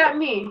looks at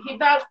me. He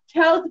tells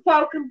the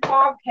Falcon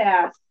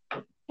podcast.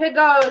 He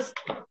goes,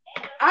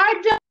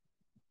 I'm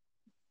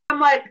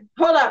like,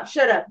 hold up,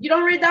 shut up. You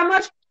don't read that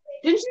much?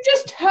 Didn't you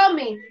just tell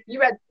me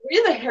you read 3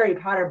 of the Harry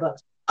Potter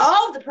books,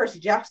 all of the Percy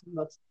Jackson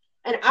books?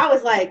 And I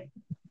was like,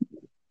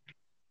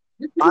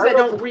 because I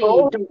don't read.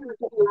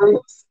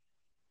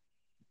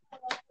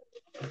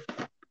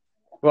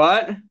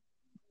 What?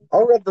 I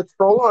read the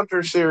Troll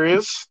Hunter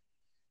series,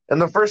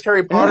 and the first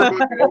Harry Potter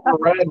book I ever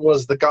read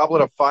was The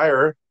Goblet of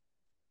Fire.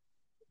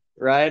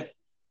 Right.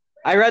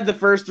 I read the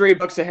first 3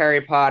 books of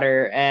Harry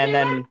Potter, and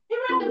then he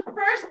read the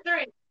first 3.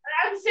 And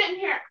I'm sitting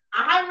here.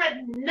 I haven't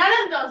read none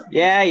of those books.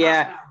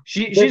 Yeah.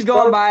 She's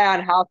going by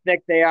on how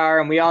thick they are,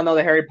 and we all know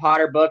the Harry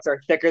Potter books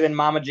are thicker than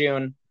Mama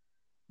June.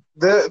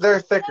 They're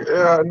thick.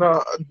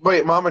 No,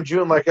 wait, Mama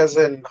June, like as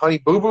in Honey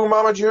Boo Boo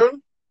Mama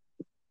June?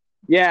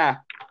 Yeah.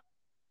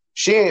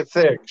 She ain't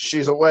thick.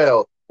 She's a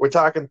whale. We're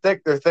talking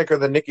thick. They're thicker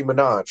than Nicki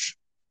Minaj.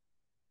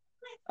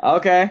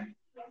 Okay.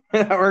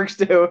 That works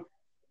too.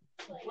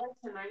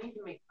 Listen, I need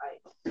to make ice.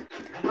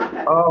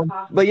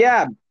 But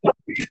yeah.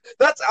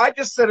 I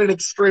just said an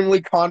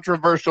extremely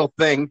controversial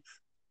thing.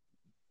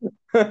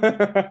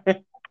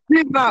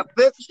 She's not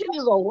thick. She's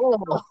a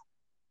whale.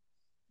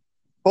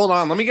 Hold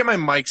on. Let me get my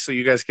mic so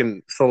you guys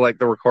can, so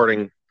the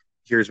recording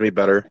hears me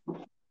better.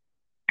 All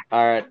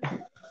right.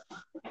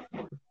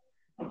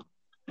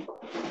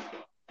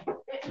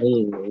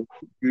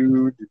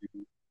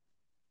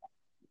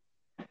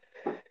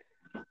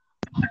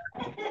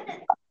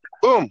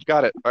 Boom.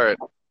 Got it. All right.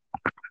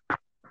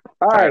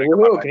 All right.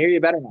 Woohoo. Can hear you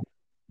better now.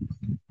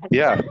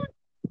 Yeah.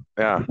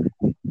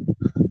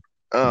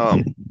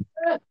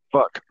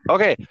 Fuck.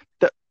 Okay.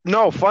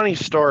 No, funny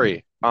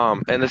story.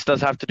 And this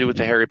does have to do with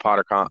the Harry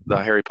Potter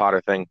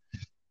thing.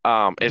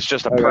 It's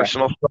just a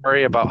personal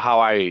story about how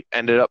I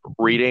ended up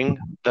reading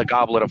The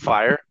Goblet of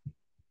Fire.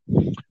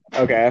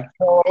 Okay.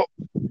 So,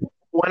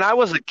 when I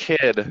was a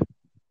kid,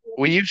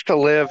 we used to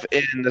live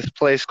in this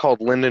place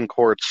called Linden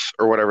Courts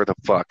or whatever the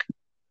fuck.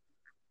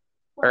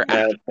 Or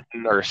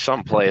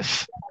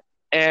someplace.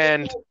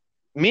 And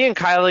me and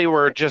Kylie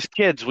were just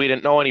kids. We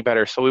didn't know any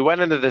better. So we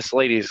went into this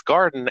lady's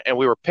garden and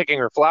we were picking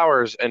her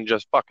flowers and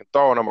just fucking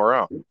throwing them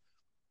around.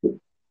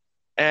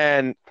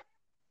 And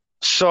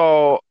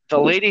so the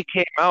lady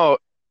came out,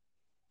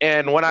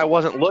 and when I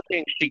wasn't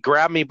looking, she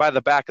grabbed me by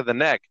the back of the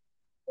neck.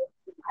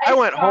 I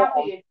went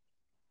home,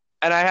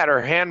 and I had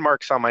her hand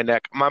marks on my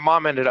neck. My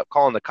mom ended up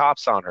calling the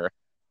cops on her.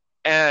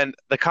 And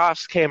the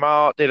cops came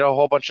out, they did a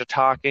whole bunch of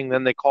talking,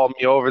 then they called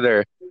me over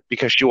there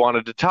because she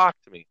wanted to talk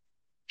to me.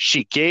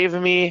 She gave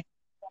me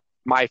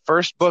my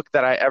first book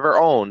that I ever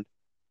owned,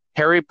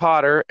 Harry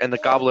Potter and the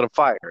Goblet of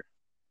Fire.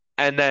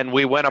 And then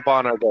we went up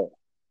on our day.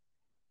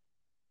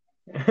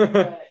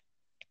 That's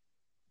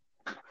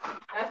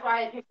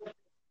why I picked up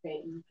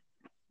Satan.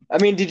 I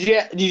mean, did you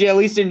at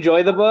least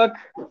enjoy the book?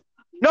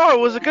 No, it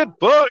was a good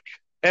book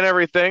and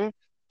everything,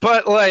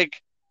 but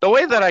the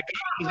way that I got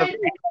it was a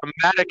very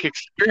traumatic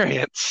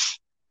experience.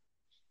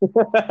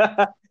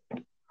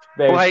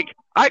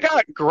 I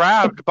got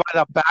grabbed by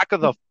the back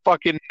of the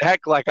fucking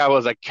neck like I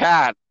was a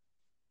cat.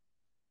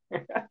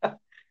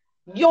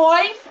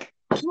 Yoink!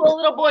 To a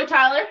little boy,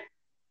 Tyler.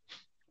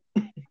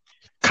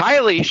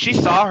 Kylie, she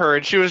saw her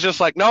and she was just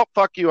like, nope,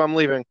 fuck you, I'm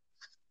leaving.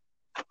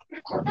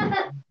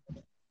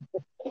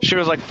 She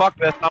was like, fuck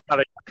this, I'm out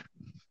of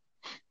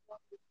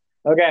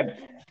here. Okay,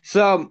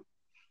 so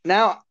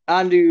now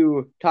on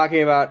to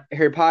talking about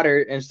Harry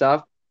Potter and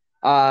stuff,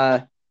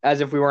 as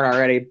if we weren't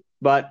already.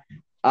 But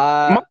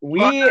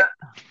we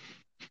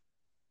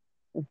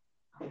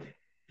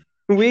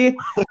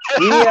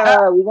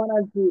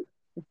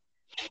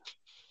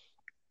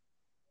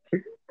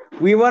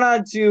went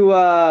on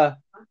to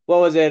what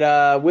was it?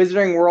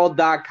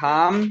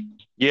 Wizardingworld.com.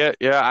 Yeah,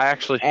 I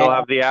actually still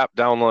have the app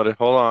downloaded.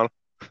 Hold on.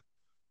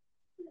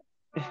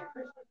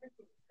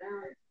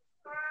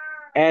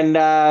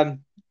 And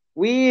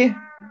we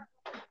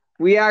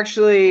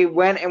actually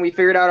went and we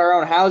figured out our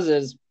own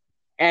houses.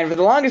 And for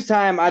the longest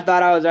time, I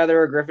thought I was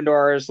either a Gryffindor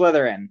or a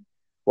Slytherin.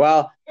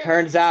 Well,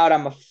 turns out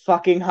I'm a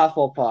fucking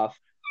Hufflepuff.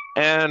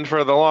 And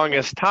for the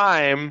longest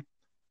time,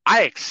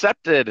 I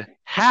accepted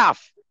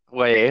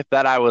halfway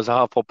that I was a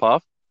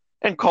Hufflepuff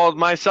and called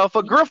myself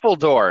a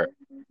Gryffindor.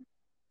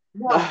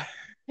 No.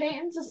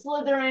 Peyton's a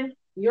Slytherin.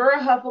 You're a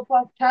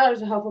Hufflepuff.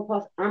 Tyler's a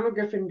Hufflepuff. I'm a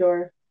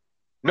Gryffindor.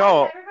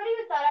 No, Everybody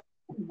was thought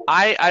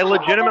I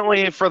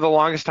legitimately, for the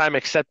longest time,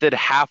 accepted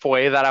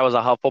halfway that I was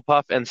a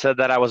Hufflepuff and said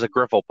that I was a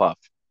Grifflepuff.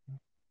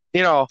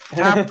 You know,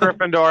 half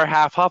Gryffindor,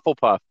 half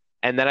Hufflepuff.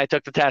 And then I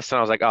took the test and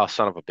I was like, oh,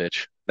 son of a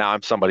bitch. Now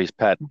I'm somebody's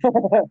pet.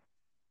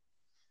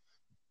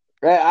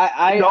 Right,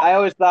 I No. I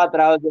always thought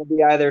that I was going to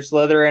be either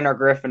Slytherin or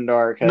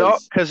Gryffindor. No,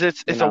 because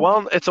it's you know.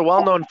 a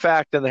well-known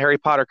fact in the Harry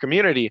Potter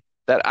community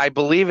that I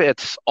believe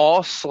it's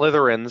all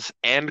Slytherins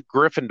and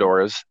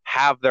Gryffindors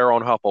have their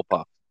own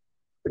Hufflepuff.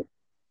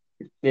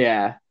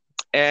 Yeah.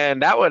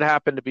 And that would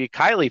happen to be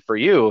Kylie for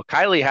you.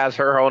 Kylie has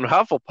her own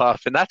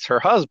Hufflepuff, and that's her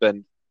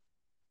husband.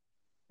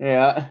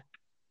 Yeah.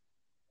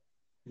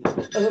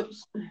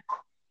 Oops.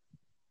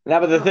 Now,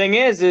 but the thing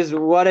is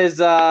what is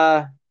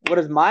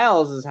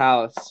Miles's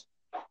house?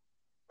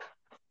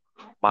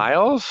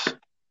 Miles?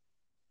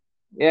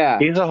 Yeah.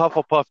 He's a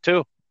Hufflepuff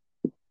too.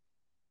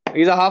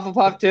 He's a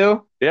Hufflepuff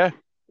too? Yeah.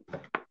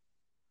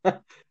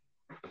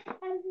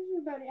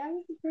 everybody. I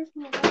was the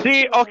person that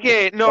See,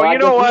 okay, no, Well, I you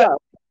know guess what? yeah.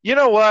 You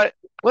know what?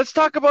 Let's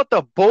talk about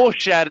the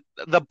bullshit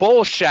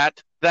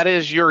that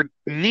is your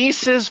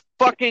niece's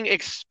fucking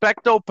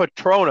expecto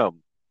patronum.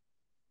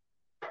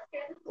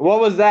 What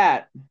was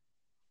that?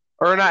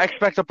 Or not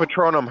expecto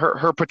patronum,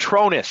 her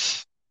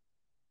patronus.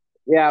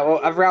 Yeah, well,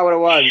 I forgot what it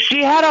was.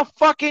 She had a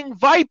fucking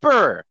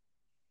viper.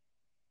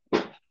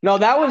 No,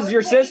 that was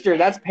your sister.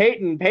 That's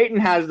Peyton. Peyton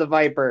has the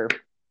Viper.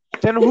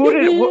 Then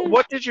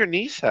what did your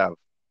niece have?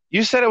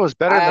 You said it was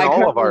better than I all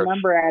couldn't of ours.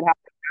 remember. I'd have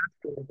to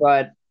ask her,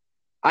 but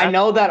I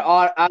know that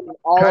out of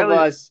all of Kylie-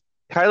 us,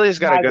 Kylie's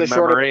got a Has good the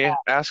shorter memory.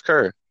 Ask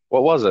her.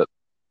 What was it?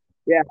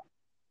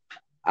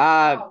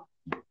 uh,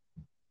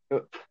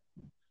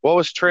 What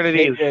was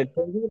Trinity's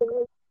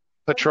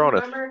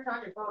patronus? Remember, it's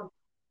on your phone.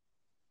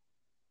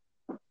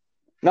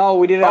 no,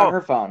 we did it Oh. on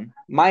her phone.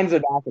 Mine's a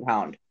Basset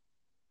Hound.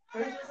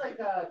 Hers is like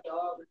a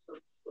dog or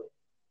something.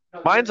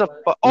 No, Mine's a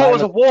yours was. oh, it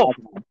was a Mine wolf.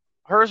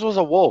 Hers was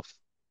a wolf.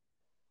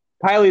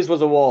 Kylie's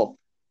was a wolf.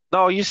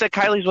 No, you said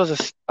Kylie's was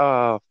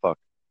fuck.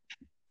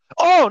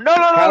 Oh no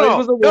Kylie's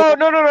was a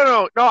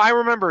wolf. no! I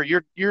remember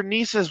your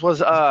niece's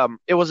was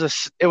it was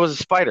a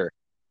spider,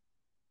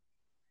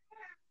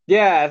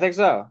 Yeah, I think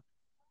so.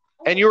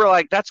 and you were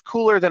like, that's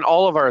cooler than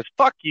all of ours.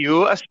 Fuck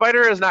you! A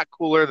spider is not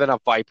cooler than a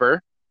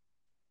viper.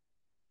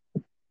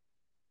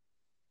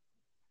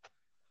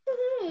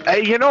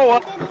 You know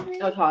what?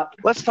 That's hot.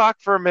 Let's talk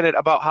for a minute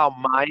about how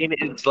mine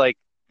is like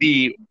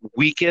the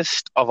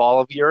weakest of all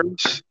of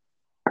yours.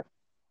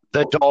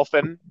 The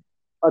dolphin.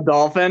 A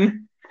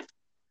dolphin.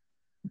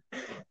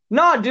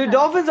 No, dude,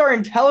 dolphins are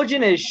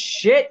intelligent as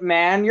shit,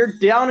 man. You're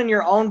down in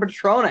your own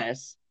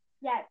Patronus.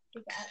 Yeah,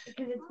 because it's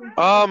in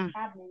Um,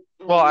 cabinet.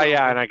 Well,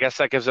 yeah, and I guess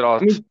that gives it all.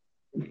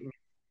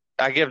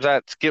 What gives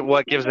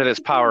it its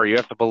power. You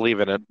have to believe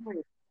in it.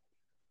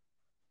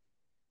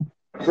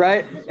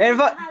 Right? And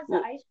Has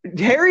the ice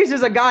Harry's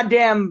is a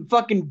goddamn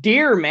fucking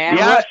deer, man.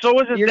 Yeah, What? so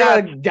was his You're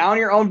dad. gonna down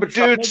your own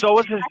Patronus, Dude, so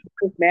was his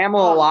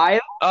mammal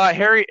alive?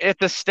 Harry.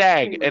 It's a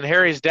stag, and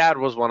Harry's dad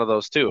was one of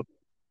those too.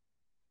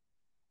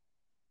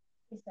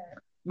 is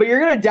there. But you're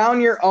gonna down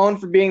your own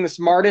for being the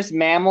smartest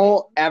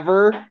mammal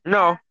ever?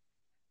 No,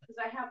 Because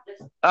I have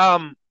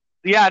this.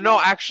 yeah, no.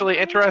 Actually,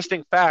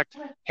 interesting fact.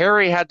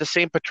 Harry had the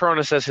same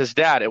Patronus as his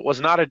dad. It was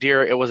not a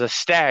deer. It was a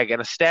stag,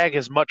 and a stag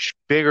is much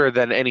bigger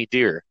than any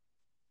deer.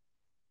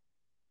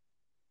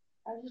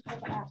 I was just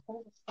about to ask,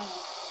 what is a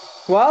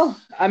stag?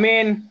 Well, I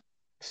mean,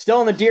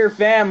 still in the deer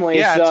family,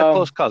 Yeah, so it's a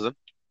close cousin.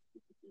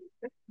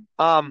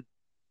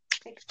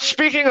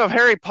 Speaking of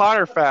Harry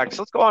Potter facts,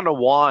 let's go on to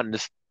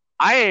wands.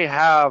 I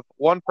have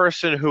one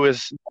person who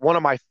is one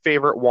of my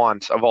favorite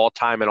wands of all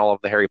time in all of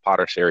the Harry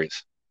Potter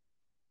series.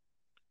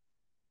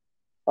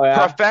 oh,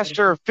 yeah.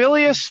 Professor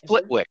Phileas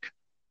Flitwick.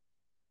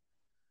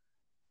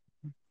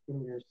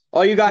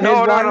 Oh, you got his No,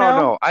 one now?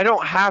 no. I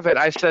don't have it.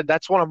 I said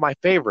that's one of my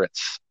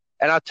favorites.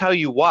 And I'll tell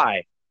you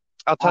why.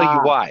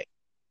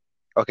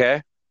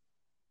 Okay?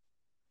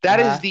 That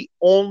is the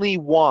only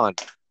wand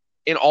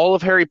in all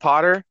of Harry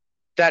Potter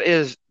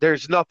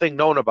there's nothing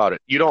known about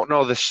it. You don't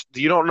know this,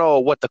 you don't know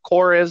what the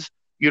core is,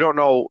 you don't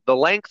know the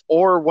length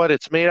or what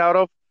it's made out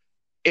of.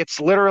 It's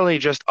literally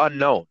just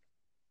unknown.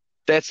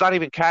 That's not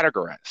even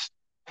categorized.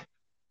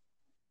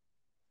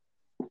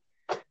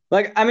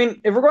 Like, I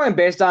mean, if we're going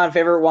based on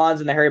favorite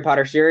wands in the Harry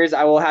Potter series,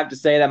 I will have to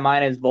say that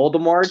mine is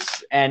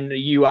Voldemort's, and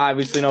you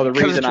obviously know the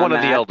Because reason it's one on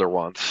of the that. elder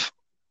ones.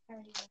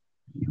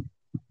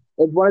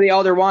 It's one of the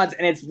elder wands,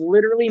 and it's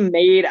literally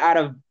made out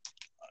of.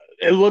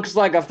 It looks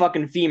like a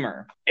fucking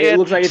femur. It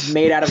looks like it's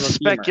made out of a femur.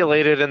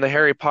 Speculated in the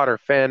Harry Potter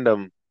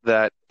fandom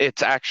that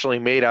it's actually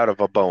made out of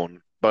a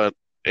bone, but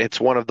it's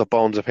one of the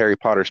bones of Harry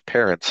Potter's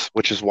parents,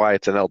 which is why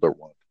it's an elder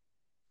one.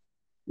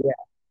 Yeah.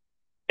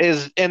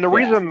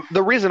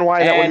 The reason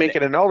why that would And- make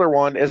it an elder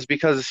one is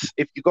because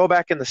if you go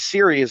back in the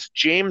series,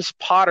 James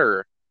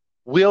Potter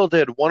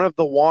wielded one of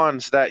the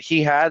wands that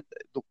he had,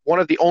 one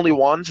of the only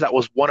wands that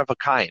was one of a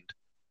kind,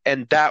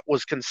 and that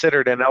was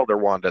considered an Elder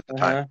Wand at the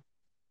time.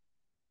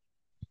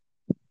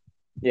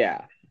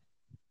 Yeah.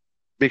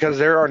 Because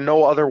there are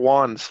no other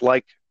wands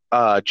like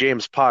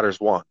James Potter's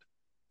wand.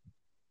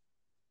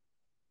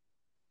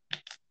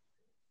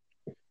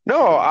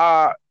 No,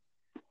 I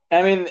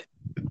mean,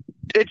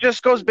 it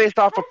just goes based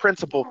off of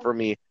principle for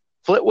me.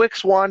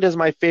 Flitwick's wand is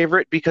my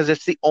favorite because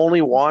it's the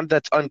only wand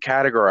that's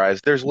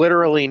uncategorized. There's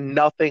literally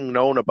nothing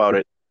known about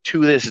it to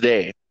this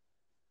day.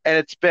 And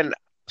it's been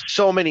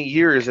so many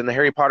years in the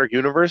Harry Potter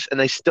universe, and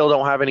they still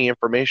don't have any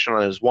information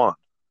on his wand.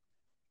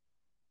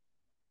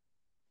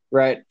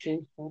 right.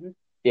 James Potter?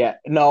 Yeah.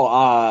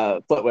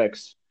 No,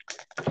 Flitwick's.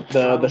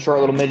 The short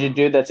little midget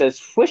dude that says,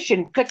 "Swish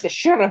and flick the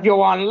shit off your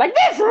wand like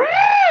this."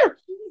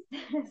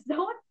 Jesus,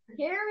 don't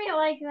scare me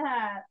like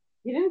that.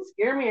 You didn't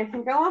scare me. I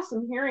think I lost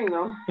some hearing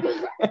though.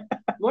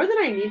 More than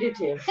I needed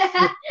to.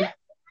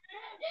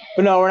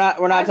 But no, we're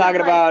not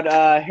talking about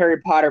Harry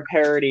Potter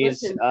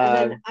parodies. Listen,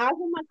 and then as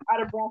I'm like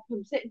out of breath,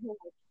 I'm sitting here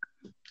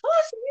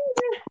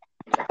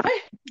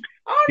like,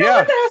 oh, no, Yeah,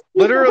 what the hell?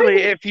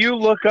 literally, if you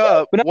look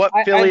up But no, what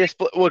I- Phileas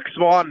Flitwick's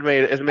wand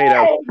is made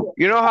out,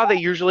 you know how they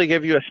usually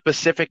give you a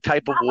specific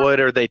type of wood,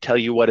 or they tell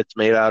you what it's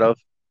made out of?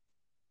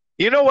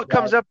 You know what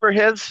comes up for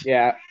his?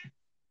 Yeah.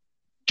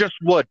 Just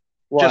wood.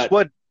 What? Just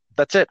wood.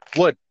 That's it.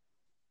 Wood.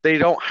 They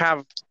don't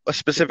have a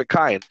specific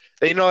kind.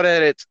 They know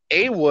that it's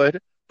a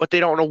wood, but they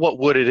don't know what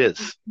wood it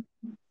is.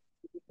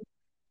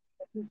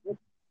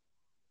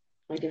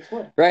 I guess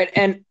what? Right,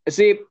 and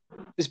see,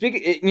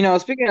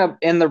 speaking of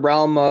in the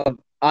realm of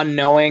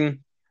unknowing,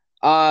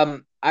 I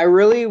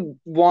really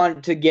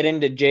want to get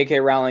into J.K.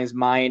 Rowling's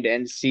mind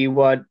and see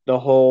what the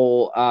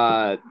whole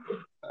thought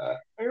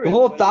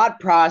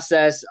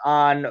process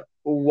on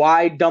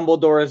why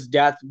Dumbledore's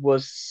death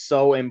was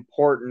so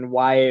important,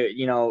 why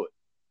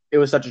it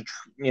was such a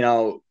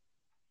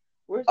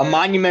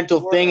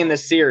monumental thing in the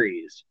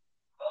series.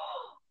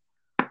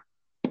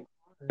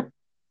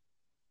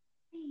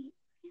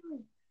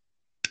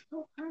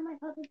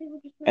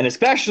 And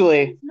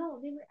especially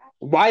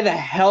why the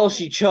hell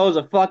she chose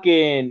a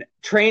fucking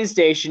train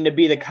station to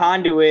be the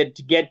conduit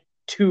to get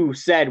to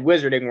said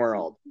Wizarding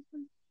World.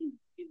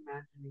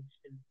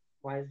 Imagination.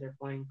 Why is there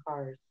flying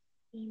cars?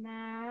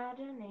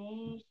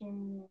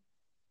 Imagination.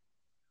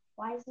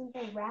 Why isn't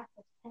there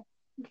raffles?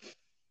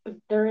 But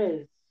there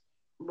is.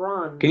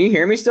 Ron. Can you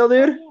hear me still,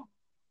 dude? Yeah.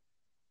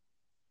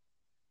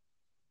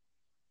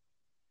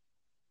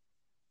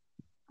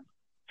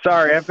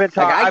 Sorry, I've been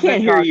talking. I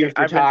can't hear you if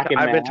you're talking,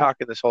 I've been man.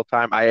 talking this whole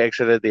time. I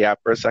exited the app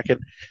for a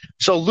second.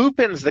 So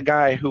Lupin's the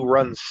guy who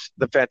runs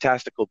the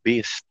Fantastical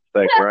Beasts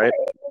thing, right?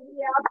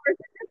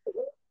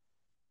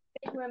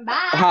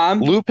 Huh?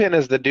 Lupin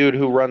is the dude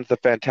who runs the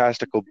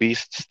Fantastical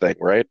Beasts thing,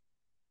 right?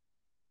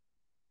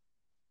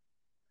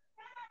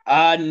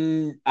 I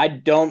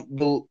don't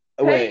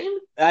wait.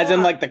 As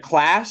in like the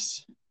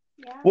class?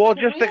 Yeah. Well,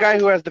 just the guy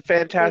who has the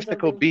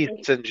Fantastical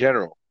Beasts in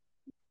general.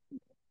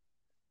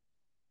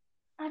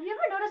 Have you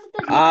ever noticed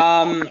that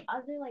there's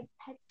other like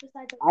pets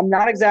besides? I'm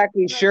not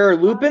exactly sure.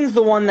 Lupin's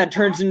the one that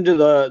turns into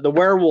the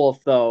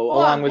werewolf, though, Hold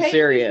along on, with Peyton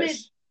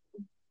Sirius.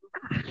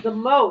 The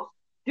most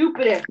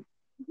stupidest.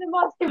 The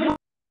most stupidest.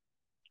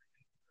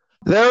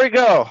 There we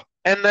go.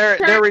 And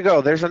there we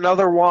go. There's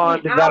another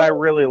wand that I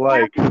really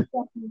like.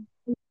 What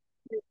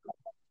is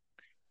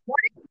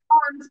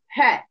Ron's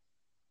pet?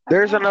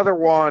 There's another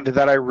wand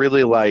that I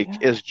really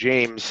like is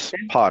James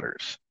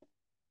Potter's.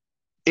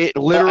 It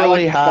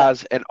literally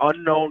has an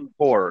unknown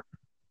core.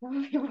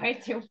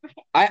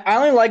 I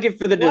only like it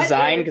for the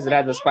design because it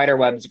has the spider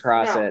webs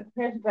across it.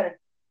 Here's better.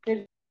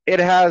 It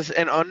has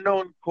an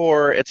unknown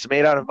core. It's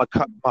made out of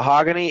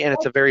mahogany, and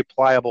it's a very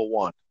pliable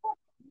wand.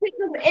 Pick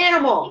an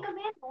animal.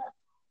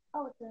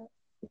 Oh, it's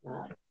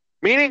a.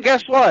 Meaning,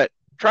 guess what?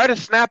 Try to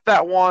snap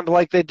that wand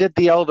like they did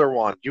the Elder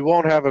Wand. You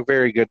won't have a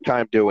very good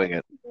time doing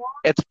it.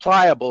 It's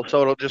pliable,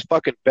 so it'll just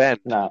fucking bend.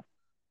 No.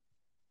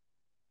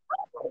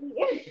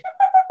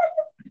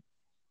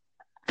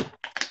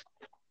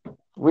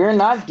 We're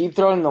not deep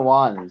throating the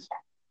wands.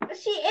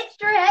 She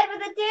itched her head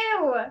with a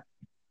do.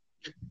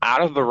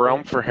 Out of the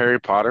realm for Harry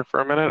Potter for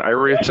a minute, I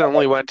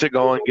recently went to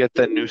go and get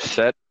the new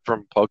set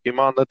from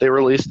Pokemon that they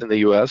released in the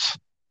US.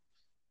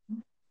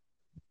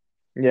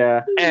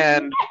 Yeah.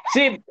 And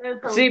See,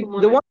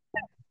 the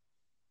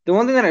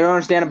one thing that I don't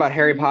understand about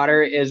Harry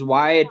Potter is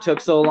why it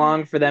took so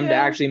long for them to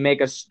actually make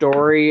a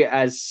story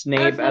as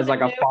Snape as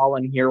like a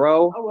fallen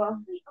hero. Oh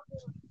well.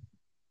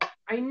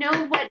 I know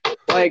what.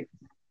 Like,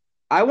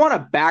 I want a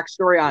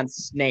backstory on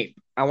Snape.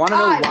 I want to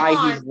know why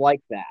want- he's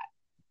like that.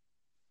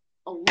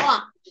 A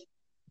lot.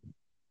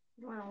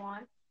 You want to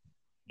watch?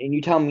 And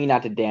you tell me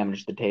not to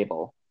damage the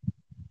table.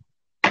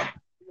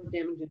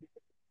 Damage.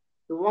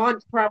 The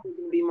wand's probably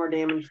going to be more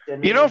damaged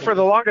than. you know, for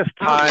the longest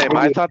time,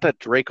 I thought that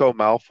Draco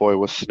Malfoy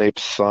was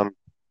Snape's son.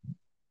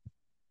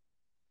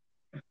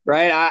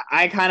 Right?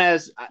 I kind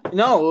of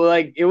no,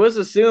 like it was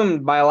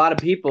assumed by a lot of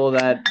people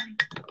that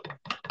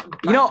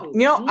You know,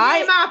 Name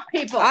off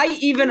people. I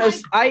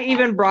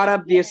even brought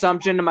up the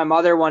assumption to my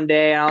mother one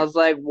day, and I was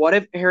like, "What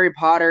if Harry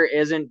Potter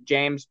isn't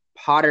James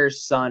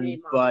Potter's son,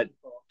 Name off but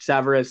people.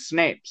 Severus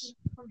Snape's?"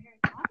 From Harry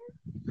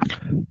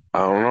Potter? I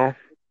don't know.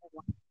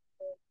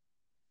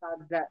 How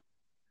does that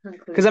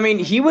conclude? Because I mean,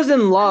 he was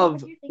in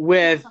love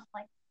with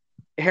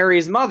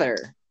Harry's mother.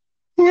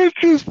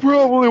 Which is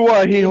probably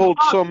why he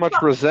holds so much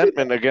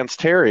resentment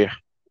against Harry.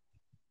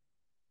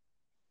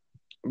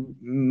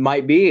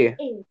 Might be.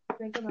 Ew,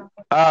 drink him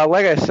up.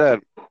 Like I said,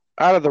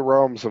 out of the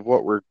realms of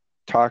what we're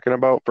talking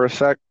about for a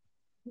sec,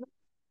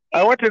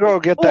 I went to go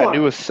get that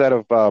newest set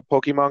of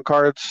Pokemon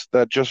cards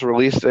that just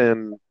released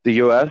in the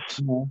US.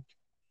 Mhm.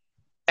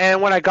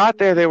 And when I got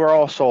there, they were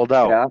all sold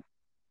out. Yeah.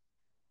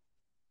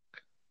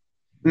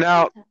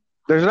 Now,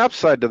 there's an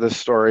upside to this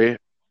story.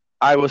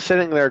 I was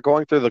sitting there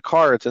going through the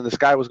cards, and this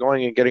guy was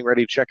going and getting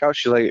ready to check out.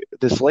 She's like,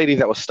 this lady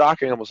that was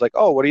stocking him was like,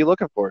 "Oh, what are you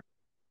looking for?"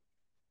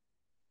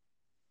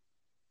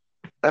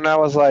 And I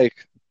was like,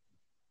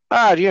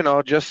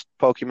 just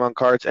Pokemon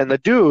cards. And the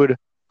dude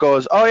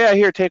goes, "Oh, yeah,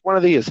 here, take one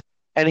of these."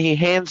 And he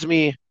hands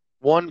me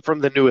one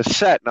from the newest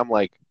set. And I'm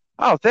like,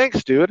 "Oh,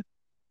 thanks, dude."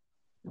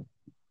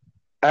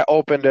 I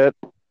opened it,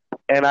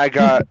 and I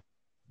got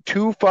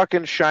 2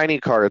 fucking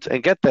shiny cards.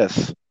 And get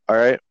this, all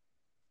right?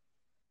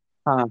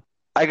 Huh.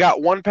 I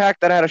got 1 pack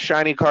that had a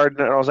shiny card,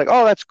 and I was like,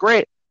 "Oh, that's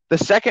great." The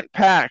second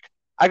pack,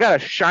 I got a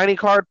shiny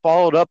card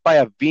followed up by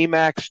a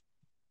VMAX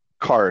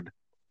card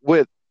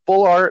with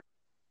full art,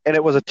 and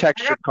it was a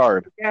textured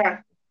card.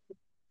 Yeah.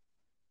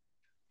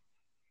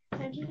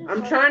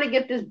 I'm trying to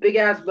get this big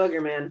ass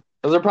booger, man.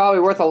 Those are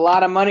probably worth a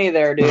lot of money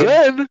there, dude.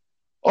 Then,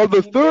 on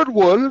the third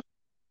one,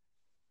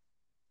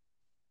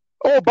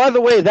 oh, by the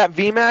way, that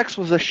VMAX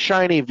was a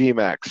shiny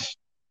VMAX.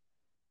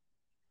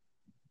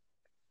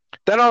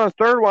 Then on the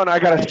third one, I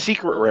got a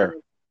secret rare.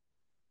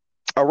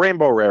 A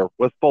rainbow rare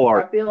with full I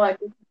art. feel like,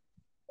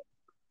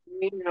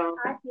 I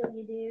feel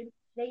you, dude.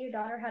 Today your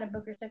daughter had a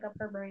booger stick up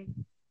her brain.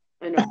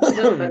 I know. It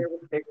does better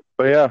with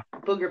But yeah,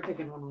 booger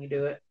picking when we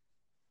do it.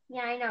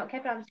 Yeah, I know. It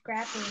kept on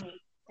scratching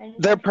me.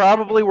 they're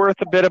probably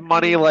worth a bit of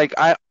money. Like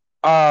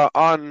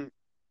on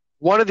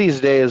one of these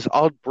days,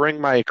 I'll bring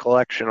my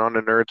collection on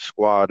a Nerd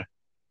Squad,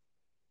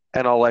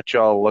 and I'll let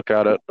y'all look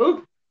at it.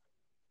 Oop.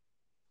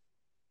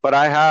 But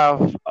I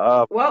have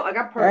Well, I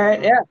got All right,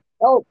 part. yeah.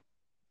 Oh,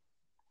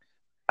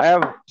 I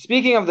have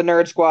speaking of the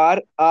Nerd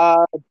Squad,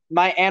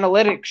 my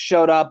analytics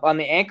showed up on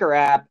the Anchor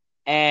app,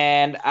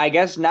 and I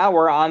guess now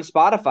we're on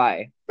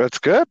Spotify. that's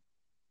good.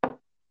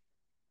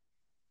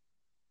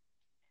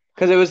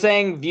 Because it was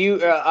saying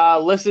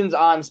listens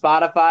on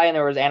Spotify, and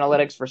there was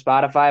analytics for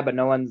Spotify, but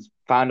no one's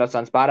found us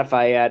on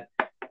Spotify yet.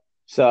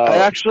 So I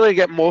actually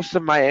get most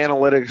of my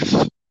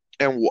analytics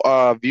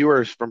and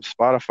viewers from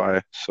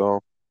Spotify.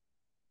 So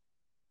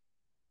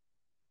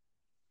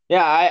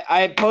yeah,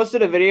 I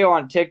posted a video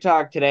on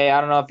TikTok today. I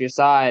don't know if you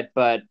saw it,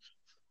 but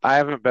I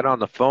haven't been on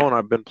the phone.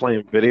 I've been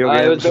playing video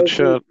it was games and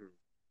shit.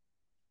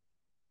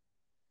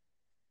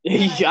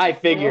 I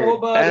figured. Oh,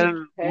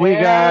 buddy.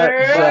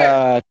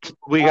 And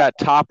we got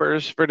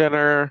toppers for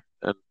dinner,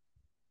 and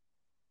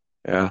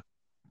yeah.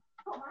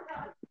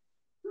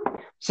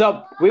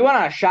 So we went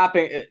on a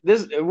shopping.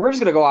 We're just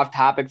gonna go off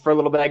topic for a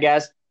little bit, I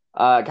guess.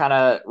 Kind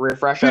of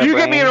refresh our Did you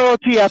get me an brain.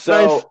 OTF knife?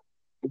 So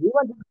we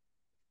went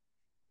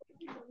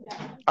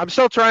I'm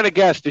still trying to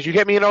guess. Did you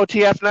get me an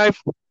OTF knife?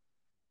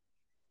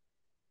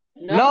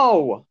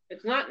 no.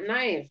 It's not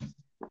nice.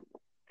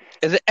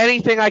 Is it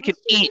anything I can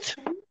eat?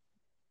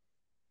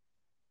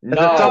 Is it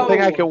No.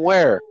 something I can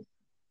wear?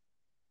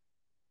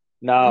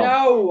 No.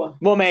 No.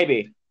 Well,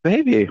 maybe.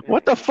 Maybe.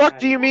 What the fuck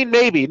do you mean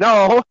maybe?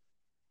 No.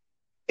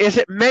 Is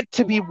it meant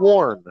to be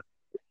worn?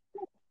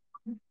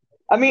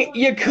 I mean,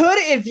 you could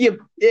if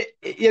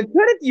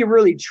you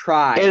really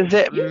tried. Is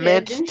it You did,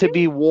 meant didn't to you?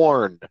 be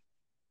worn?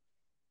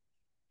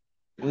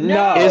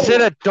 No. Is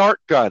it a dart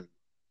gun?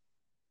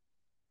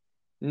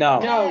 No.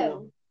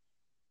 No.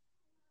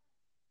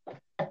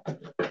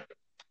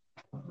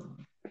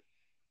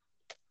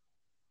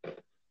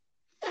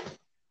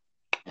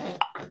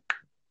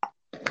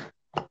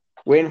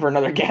 Waiting for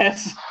another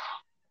guess.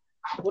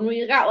 When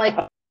we got like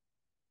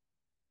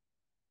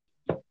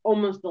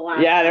almost the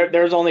last. Yeah,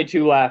 there's only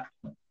 2 left.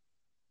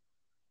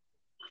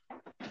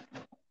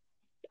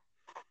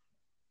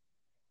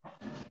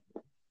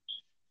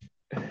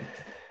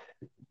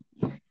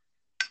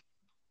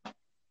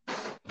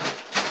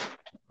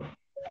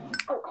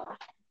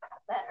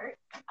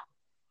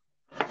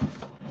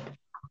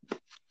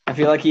 I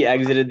feel like he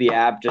exited the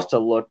app just to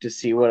look to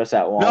see what us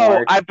at Walmart.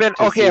 No, I've been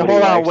to okay. see what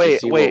Hold he on, likes, to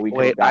wait, see what wait, we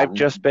could've wait.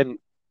 gotten.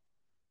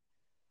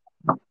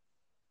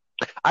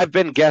 I've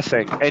been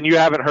guessing, and you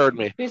haven't heard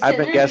me. Who's I've sitting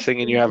been there?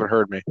 guessing, and you haven't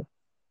heard me.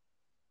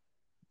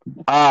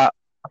 Oh,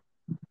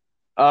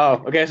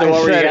 okay. So I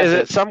what were you said, is guessing?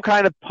 it some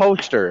kind of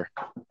poster?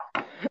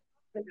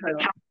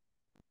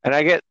 And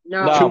I get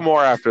No. 2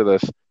 more after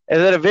this. Is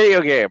it a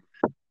video game?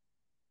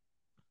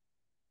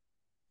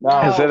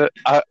 No. Is it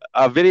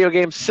a video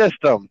game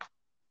system?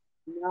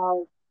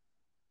 No.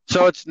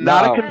 So it's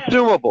not No. a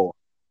consumable.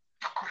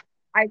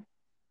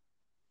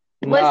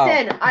 No.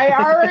 Listen, I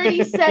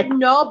already said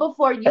no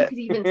before you could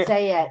even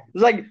say it.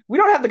 It's like, we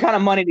don't have the kind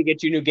of money to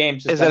get you new game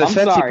system. Is it a I'm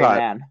Sensi sorry, Pot?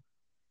 man.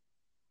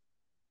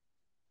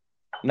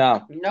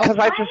 No. Because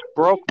I just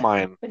broke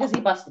mine. Because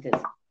he busted his.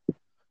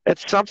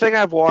 It's something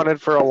I've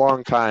wanted for a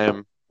long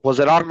time. Was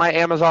it on my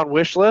Amazon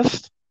wish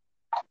list?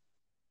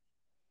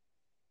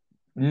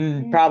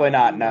 Probably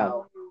not,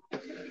 no.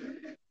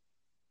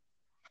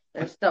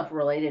 There's stuff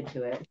related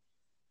to it.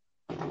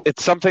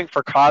 It's something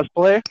for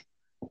cosplay?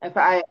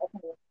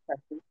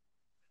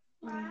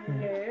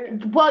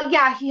 Well,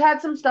 yeah, he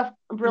had some stuff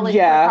related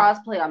to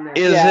cosplay on there.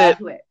 Is Yeah.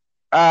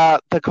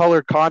 it the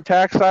colored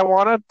contacts I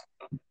wanted?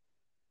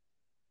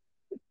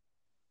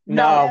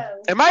 No.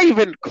 Am I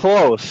even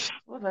close?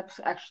 Well, that's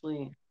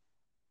actually...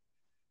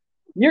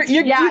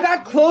 You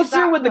got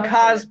closer with the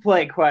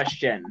cosplay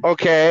question.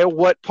 Okay,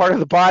 what part of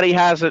the body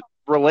has it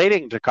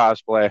relating to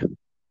cosplay?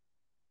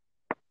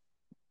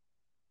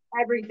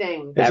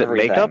 Everything. Is it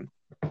makeup?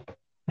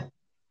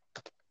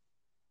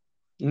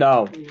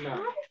 No.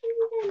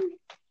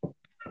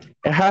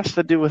 It has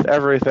to do with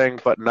everything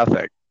but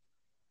nothing.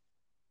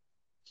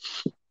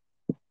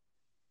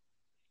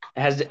 It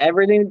has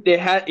everything. It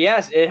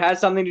has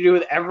something to do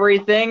with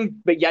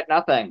everything, but yet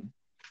nothing.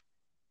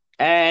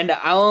 And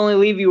I'll only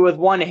leave you with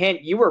one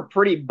hint. You were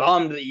pretty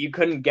bummed that you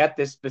couldn't get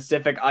this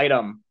specific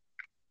item.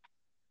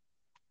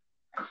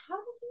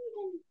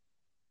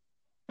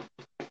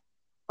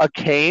 A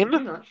cane? Do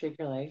not shake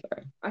your leg.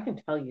 I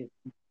can tell you.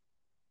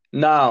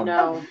 No.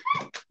 No.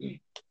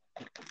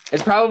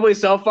 It's probably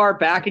so far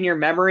back in your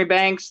memory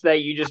banks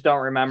that you just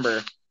don't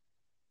remember.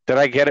 Did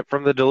I get it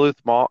from the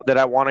Duluth Mall? Did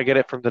I want to get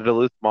it from the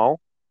Duluth Mall?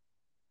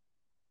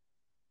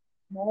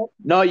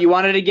 No, you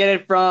wanted to get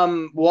it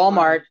from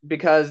Walmart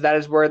because that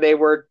is where they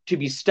were to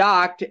be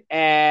stocked,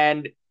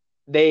 and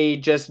they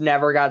just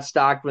never got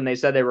stocked when they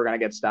said they were going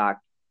to get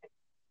stocked.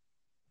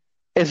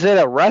 Is it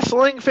a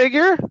wrestling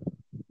figure?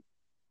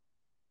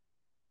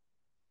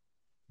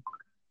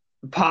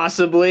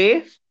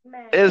 Possibly.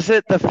 Is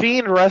it the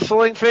Fiend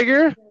wrestling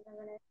figure?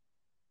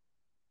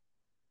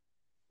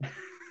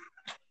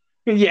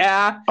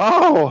 Yeah.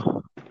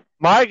 Oh,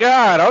 my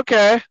God.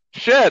 Okay.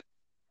 Shit.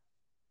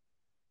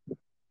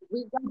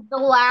 We got the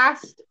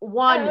last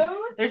one.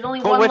 There's only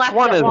But one which left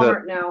one at is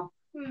Walmart it? now.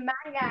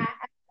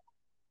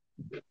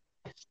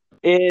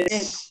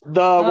 It's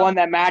the one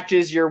that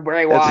matches your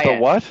Bray Wyatt. It's the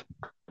what?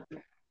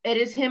 It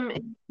is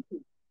him.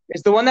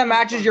 It's the one that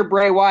matches your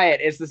Bray Wyatt.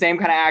 It's the same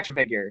kind of action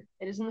figure.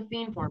 It is in the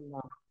Fiend form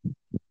now.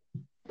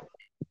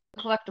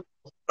 Collectible.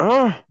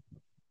 Oh.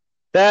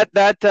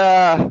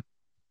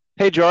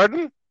 Hey,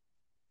 Jordan?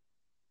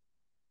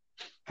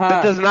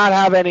 That does not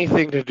have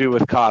anything to do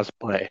with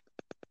cosplay.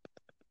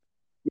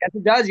 Yes,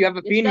 it does. You have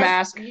a Fiend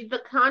mask. The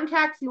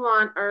contacts you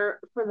want are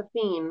for the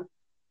Fiend.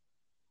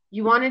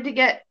 You wanted to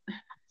get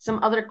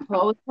some other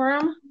clothes for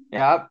him?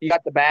 Yep. You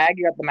got the bag.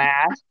 You got the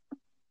mask.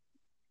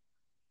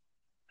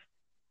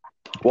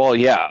 Well,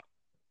 yeah.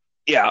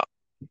 Yeah.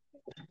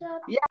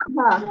 Yeah.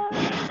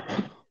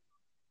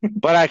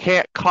 But I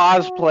can't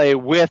cosplay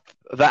with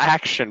the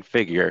action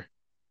figure.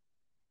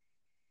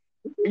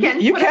 You can.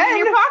 put it in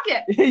your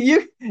pocket.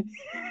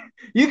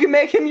 You can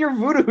make him your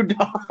voodoo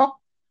doll.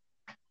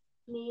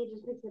 Me,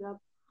 just pick it up.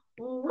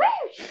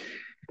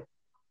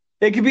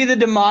 It could be the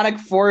demonic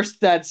force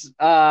that's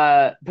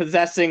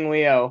possessing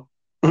Leo.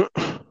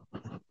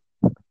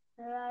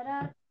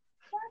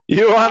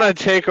 You want to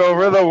take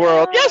over the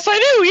world? Yes, I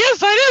do. Yes,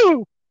 I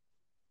do.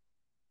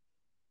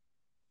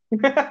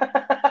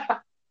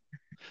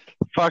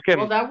 Fucking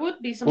Well, that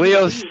would be something.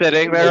 Leo's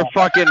sitting there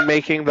fucking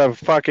making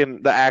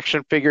the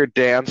action figure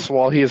dance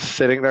while he's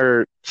sitting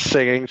there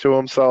singing to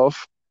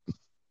himself.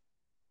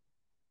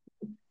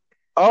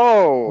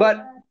 Oh.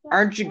 But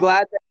aren't you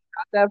glad that I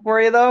got that for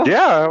you, though?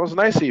 Yeah, that was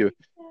nice of you.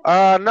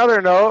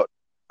 Another note,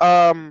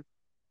 on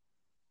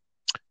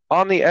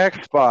the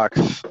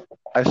Xbox,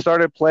 I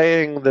started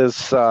playing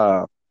this,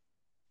 it's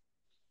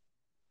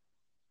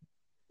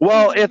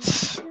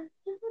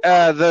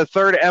the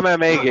third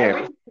MMA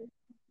game.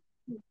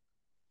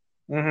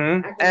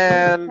 Mm-hmm.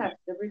 And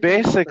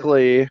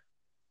basically,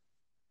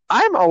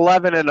 I'm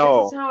 11-0. This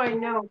is how I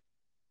know.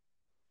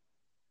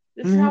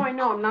 This is how I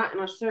know I'm not in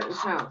a certain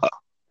house.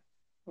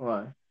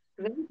 What?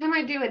 Every time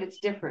I do it, it's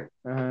different.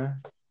 Uh-huh.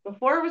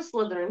 Before it was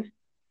Slytherin.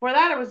 Before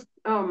that, it was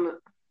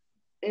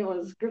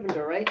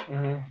Gryffindor, right?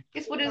 Mm-hmm.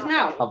 Guess what it is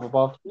now?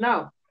 Hufflepuff?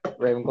 No.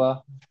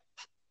 Ravenclaw?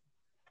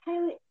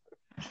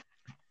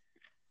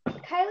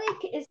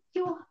 Kylie is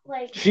too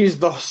like. She's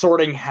the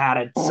Sorting Hat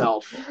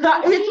itself. It's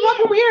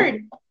fucking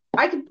weird.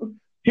 I could.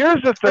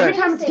 Here's the Every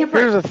thing. time it's different.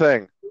 Here's the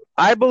thing.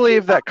 I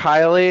believe that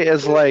Kylie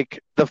is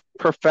like the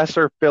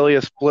Professor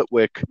Phileas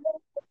Flitwick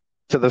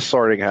to the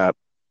Sorting Hat.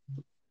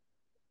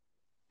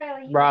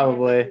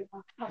 Probably.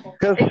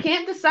 I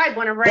can't decide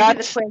whenever I do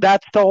this place.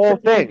 That's the whole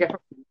thing.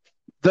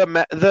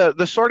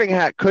 The Sorting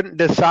Hat couldn't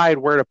decide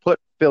where to put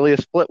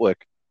Phileas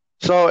Flitwick,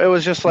 so it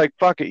was just like,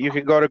 fuck it, you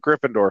can go to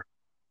Gryffindor.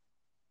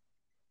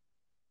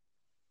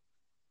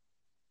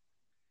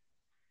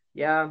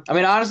 Yeah. I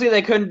mean, honestly,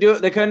 they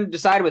couldn't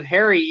decide with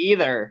Harry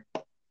either.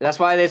 That's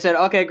why they said,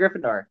 okay,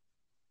 Gryffindor.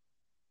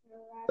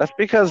 That's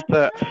because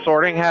the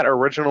Sorting Hat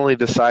originally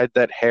decided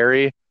that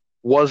Harry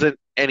wasn't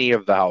any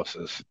of the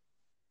houses.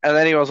 And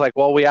then he was like,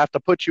 well, we have to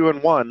put you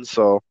in one,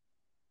 so...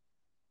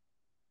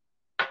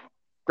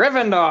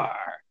 Gryffindor.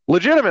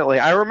 Legitimately,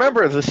 I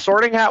remember the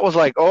Sorting Hat was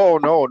like, oh,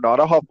 no, not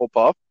a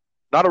Hufflepuff,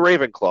 not a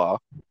Ravenclaw,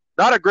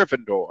 not a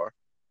Gryffindor,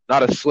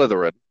 not a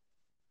Slytherin.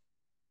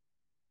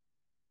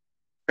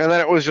 And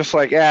then it was just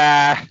like, you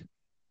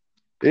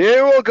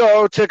will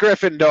go to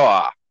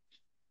Gryffindor.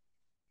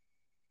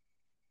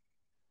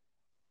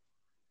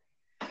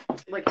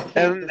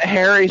 And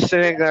Harry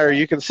sitting there,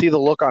 you can see the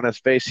look on his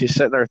face. He's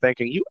sitting there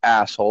thinking, you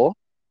asshole.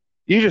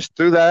 You just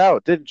threw that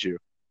out, didn't you?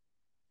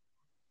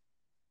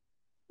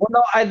 Well,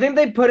 no, I think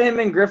they put him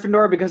in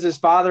Gryffindor because his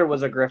father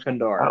was a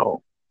Gryffindor.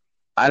 Oh.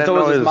 I didn't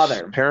know his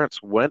mother.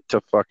 Parents went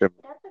to fucking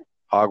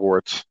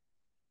Hogwarts.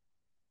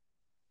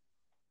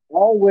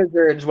 All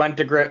wizards went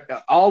to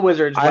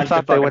Hogwarts. I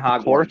thought they went to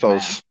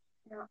Porthos.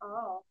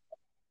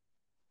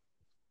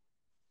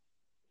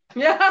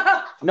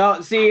 Yeah.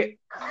 No, see,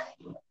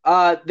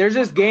 there's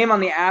this game on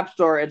the App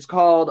Store. It's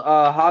called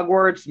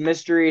Hogwarts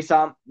Mystery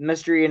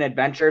and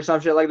Adventure, some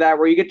shit like that,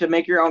 where you get to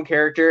make your own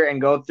character and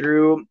go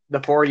through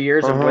the 4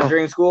 years of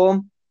wizarding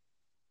school.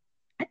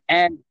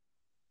 And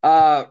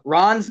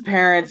Ron's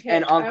parents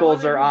and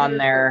uncles are on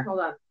there,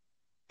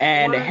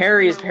 and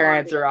Harry's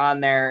parents are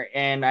on there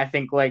in I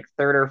think like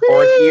 3rd or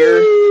 4th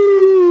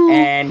year,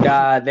 and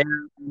they're.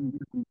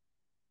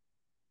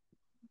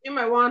 Do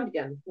my wand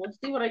again. Let's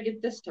see what I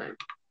get this time.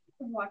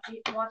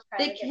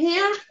 They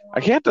can't.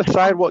 I can't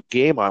decide what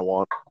game I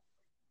want.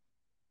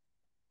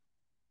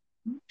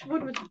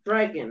 What was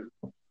dragon?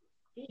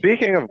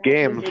 Speaking of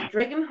games,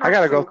 I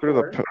gotta go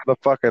through the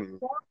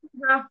fucking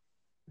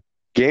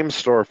game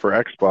store for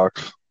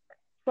Xbox.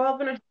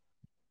 12 and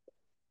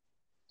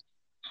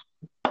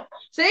a.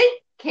 See?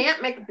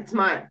 Can't make up its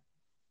mind.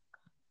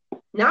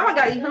 Now I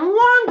got even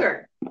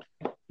longer.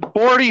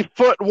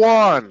 40-foot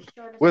wand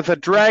with a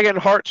dragon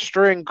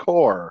heartstring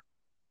core.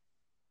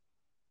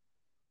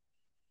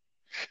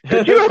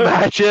 Could you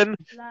imagine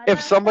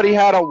if somebody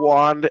had a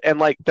wand and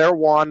like their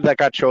wand that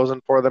got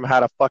chosen for them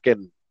had a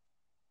fucking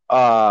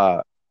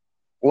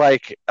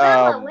like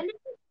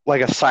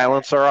a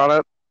silencer on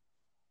it?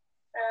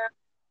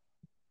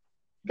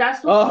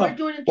 That's what we're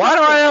doing. Why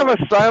do I have a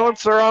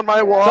silencer on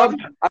my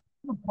wand?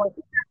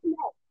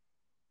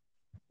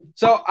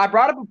 So I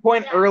brought up a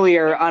point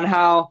earlier on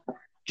how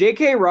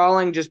J.K.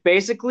 Rowling just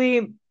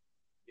basically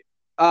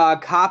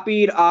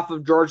copied off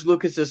of George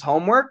Lucas's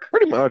homework.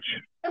 Pretty much.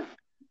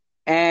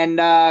 And,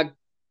 I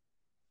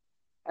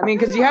mean,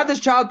 because you have this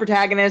child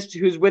protagonist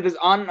who's with his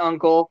aunt and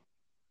uncle,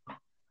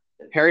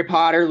 Harry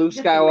Potter, Luke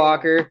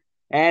Skywalker,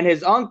 and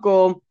his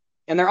uncle,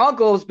 and their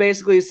uncles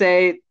basically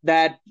say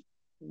that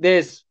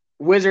this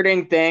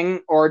wizarding thing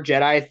or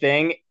Jedi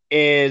thing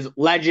is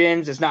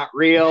legends, it's not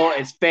real,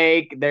 it's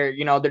fake, they're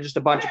just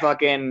a bunch of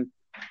fucking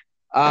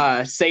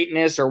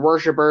Satanists or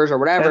worshippers or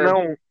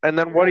whatever. And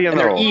then what do you know?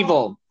 They're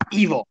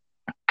evil.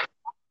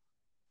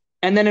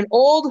 And then an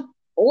old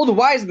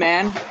wise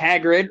man,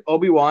 Hagrid,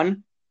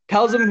 Obi-Wan,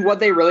 tells them what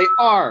they really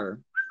are.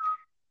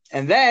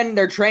 And then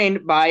they're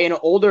trained by an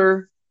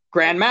older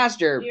Grand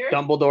Master,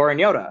 Dumbledore and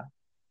Yoda.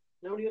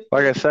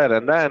 Like I said,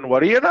 and then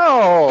what do you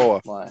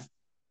know? What?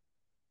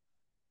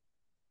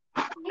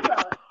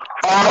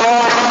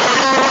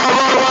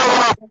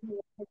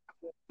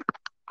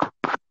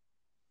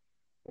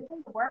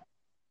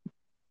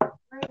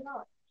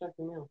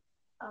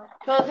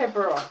 Toilet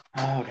paper roll.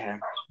 Oh, okay.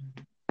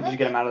 Did you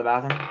get him out of the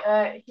bathroom?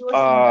 He was in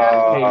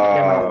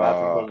the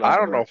bathroom. I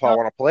don't know if I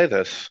want to play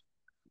this.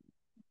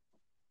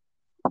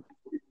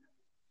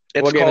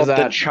 It's What game called is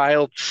that? The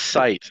Child's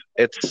Sight.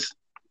 It's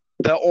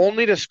the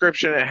only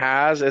description it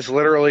has is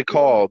literally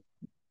called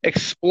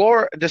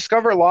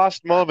discover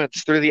lost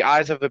moments through the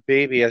eyes of a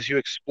baby as you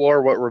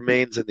explore what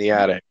remains in the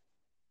attic.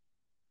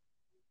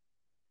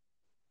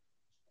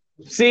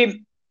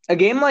 See, a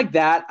game like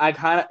that,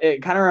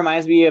 it kind of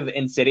reminds me of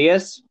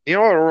Insidious. You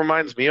know what it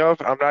reminds me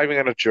of? I'm not even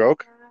gonna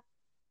joke.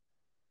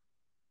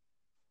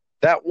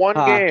 That one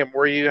game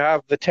where you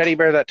have the teddy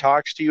bear that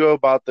talks to you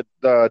about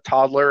the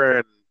toddler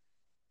and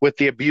with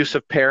the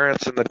abusive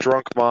parents and the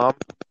drunk mom.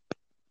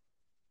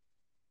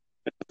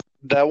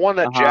 That one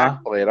that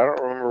Jack played, I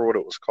don't remember what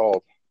it was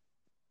called.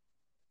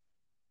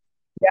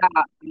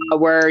 Yeah,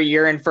 where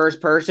you're in first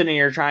person and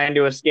you're trying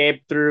to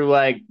escape through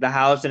like the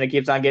house and it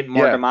keeps on getting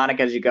more demonic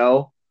as you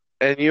go.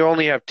 And you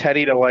only have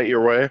Teddy to light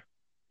your way.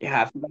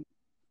 Yeah.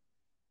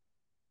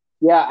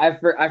 Yeah,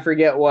 I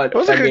forget what it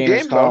was that a good game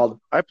is called.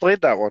 Though. I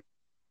played that one.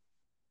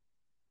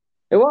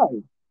 It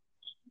was.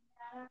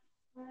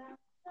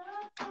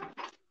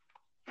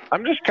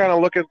 I'm just kind of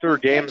looking through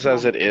games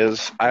as it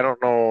is. I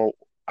don't know.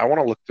 I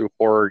want to look through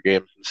horror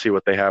games and see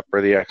what they have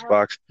for the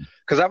Xbox.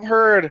 Because I've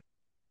heard,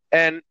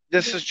 and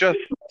this is just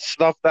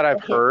stuff that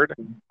I've heard,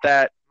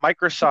 that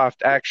Microsoft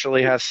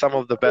actually has some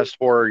of the best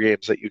horror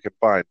games that you can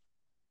find.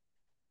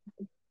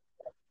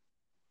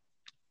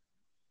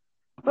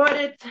 But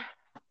it's...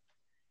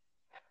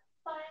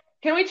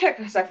 Can we check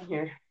a second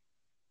here?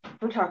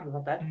 We're talking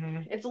about that.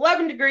 Mm-hmm. It's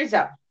 11 degrees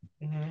out.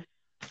 Mm-hmm.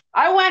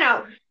 I went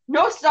out.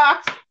 No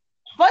socks,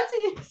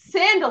 fuzzy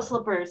sandal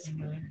slippers,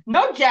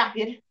 no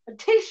jacket, a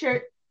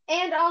t-shirt,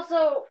 And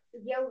also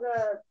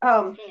yoga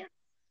um, pants.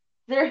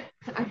 there.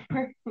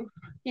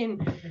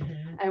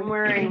 I'm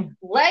wearing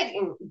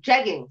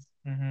jeggings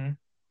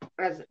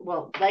as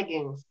well,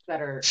 leggings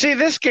that are. See,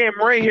 this game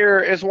right here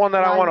is one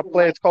that I want to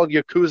play. It's called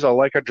Yakuza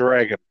Like a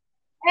Dragon.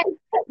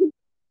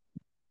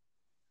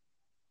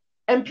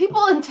 And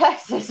people in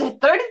Texas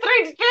at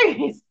 33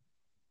 degrees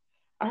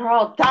are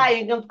all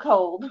dying of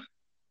cold.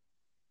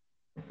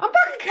 I'm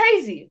fucking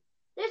crazy.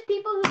 There's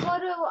people who go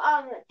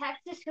to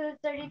Texas because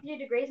it's 33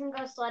 degrees and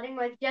go sledding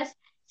with just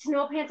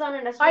snow pants on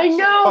and a sweatshirt. I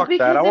know. Fuck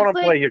that. I want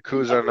to like, play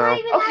Yakuza now.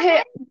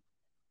 Okay.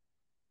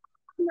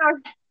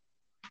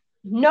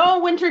 No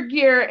winter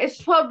gear. It's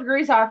 12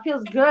 degrees out. It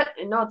feels good.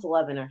 No, it's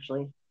 11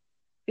 actually.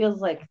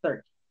 Feels like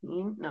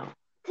 13. No.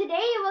 Today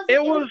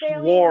It was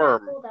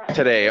warm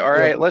today. All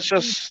right, let's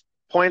just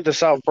point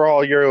this out for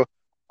all you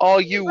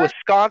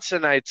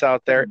Wisconsinites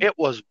out there. It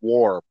was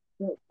warm.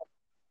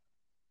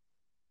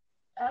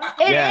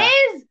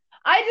 It is.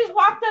 I just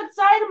walked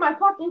outside in my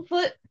fucking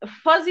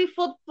fuzzy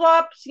flip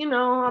flops. You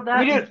know all that.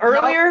 We did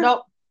earlier.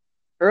 Nope.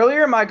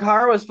 Earlier, my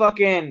car was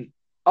fucking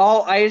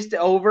all iced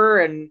over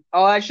and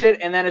all that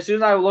shit. And then as soon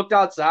as I looked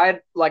outside,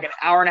 like an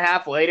hour and a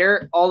half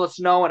later, all the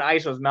snow and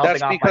ice was melting.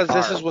 That's because off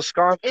my car. this is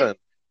Wisconsin.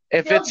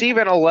 If it's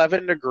even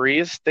 11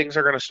 degrees, things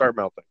are going to start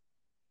melting.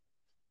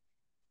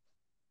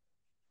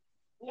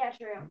 Yeah,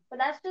 true. But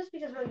that's just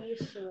because we're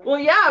used to it. Well,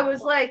 yeah, it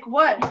was like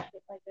what?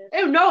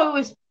 Oh no, it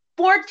was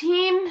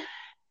 14,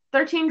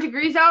 13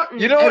 degrees out.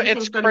 And you know,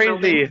 it's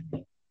crazy.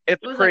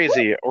 It's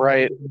crazy,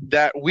 right?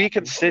 That we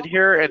can sit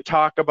here and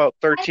talk about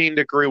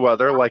 13-degree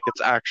weather like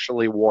it's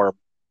actually warm.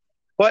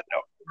 But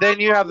then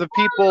you have the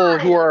people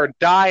who are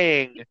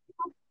dying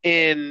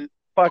in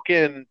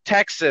fucking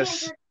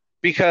Texas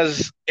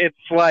because it's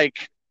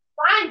like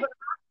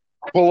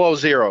below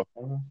zero.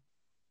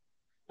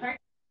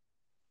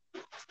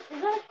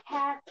 Is that a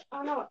cat?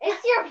 Oh no,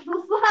 it's your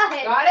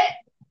foot. Got it?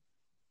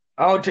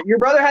 Oh, your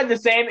brother had the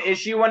same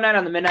issue one night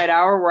on the midnight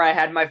hour where I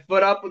had my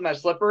foot up with my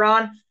slipper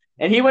on,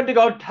 and he went to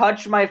go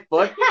touch my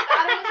foot,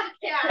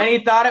 and he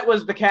thought it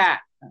was the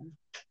cat.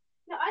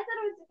 No, I thought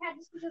it was the cat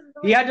just because of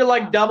the He had to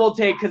like double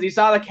take because he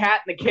saw the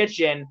cat in the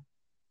kitchen,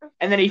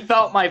 and then he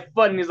felt my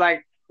foot, and he's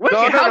like, "Wicked,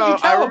 how'd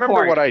you teleport?" I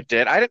remember what I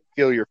did. I didn't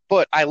feel your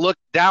foot. I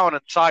looked down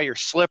and saw your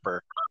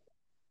slipper.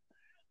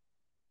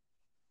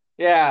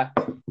 Yeah.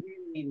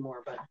 We need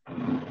more, but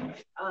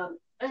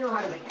I know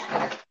how to make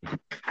it.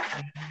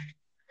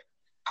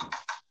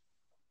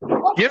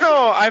 You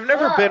know, I've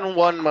never been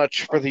one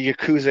much for the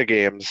Yakuza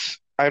games.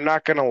 I'm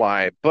not going to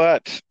lie,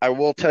 but I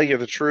will tell you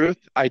the truth.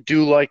 I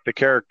do like the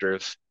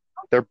characters.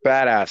 They're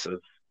badasses.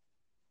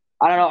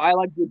 I don't know. I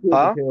like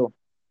Yakuza too.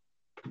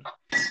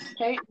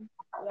 Okay.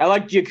 I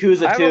like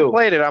Yakuza I haven't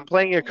played it. I'm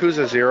playing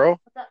Yakuza 0.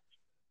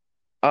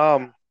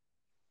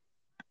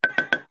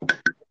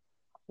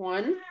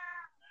 One.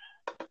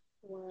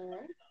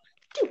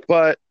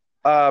 But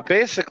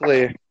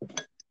basically,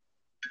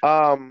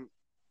 I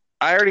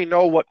already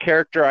know what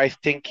character I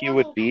think you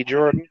would be,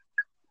 Jordan.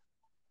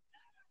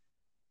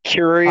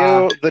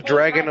 Kiryu, the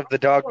dragon of the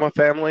Dogma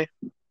family.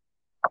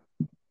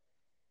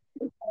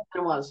 It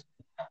was.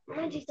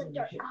 Lindsay said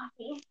dark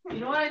coffee. You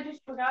know what I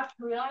just forgot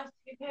to realize,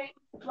 okay?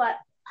 What?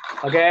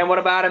 Okay, and what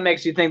about it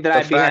makes you think that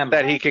I'd be him? The fact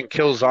that he can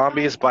kill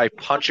zombies by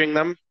punching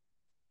them.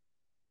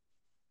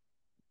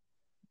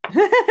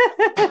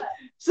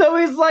 So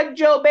he's like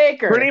Joe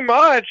Baker. Pretty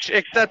much,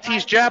 except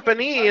he's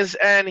Japanese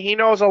and he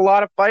knows a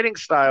lot of fighting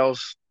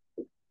styles.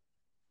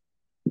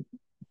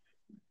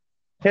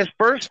 His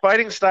first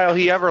fighting style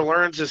he ever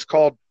learns is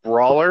called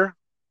Brawler,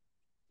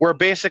 where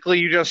basically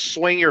you just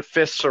swing your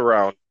fists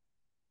around.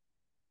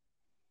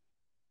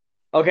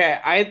 Okay,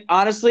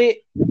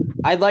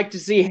 I'd like to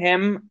see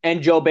him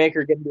and Joe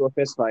Baker get into a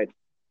fist fight.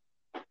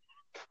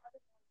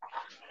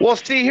 Well,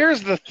 see,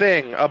 here's the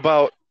thing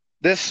about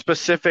this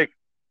specific,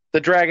 the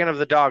Dragon of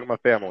the Dogma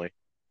family.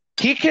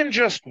 He can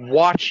just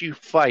watch you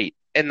fight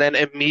and then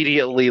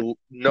immediately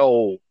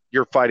know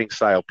your fighting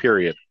style,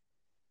 period.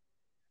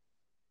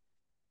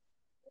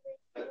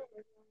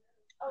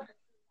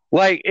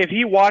 Like, if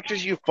he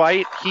watches you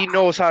fight, he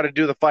knows how to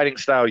do the fighting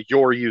style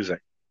you're using.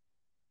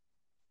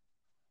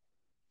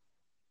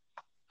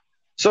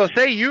 So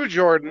say you,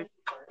 Jordan,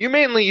 you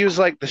mainly use,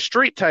 like, the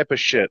street type of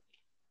shit.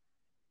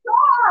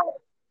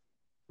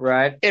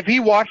 Right. If he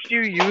watched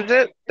you use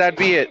it, that'd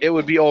be it. It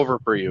would be over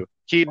for you.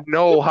 He'd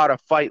know how to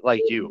fight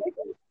like you.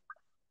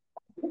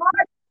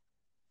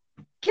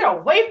 Get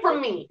away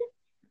from me!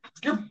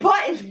 Your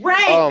butt is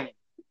red!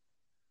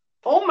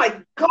 Oh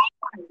my god!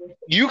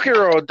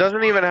 Yukiro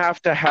doesn't even have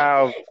to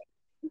have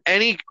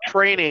any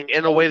training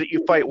in the way that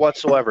you fight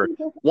whatsoever.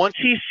 Once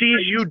he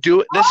sees you do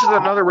it, this is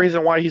another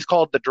reason why he's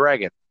called the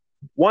Dragon.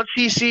 Once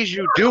he sees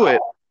you do it,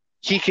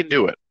 he can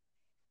do it.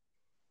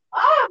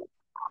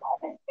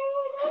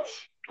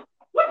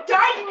 What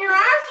died in your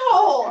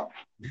asshole?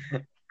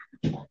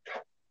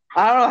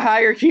 I don't know how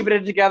you're keeping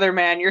it together,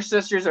 man. Your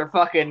sisters are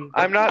fucking...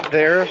 I'm not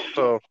there,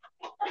 so...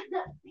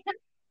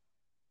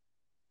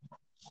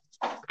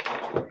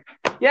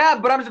 Yeah,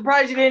 but I'm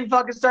surprised you didn't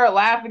fucking start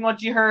laughing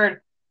once you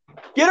heard,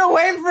 "Get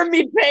away from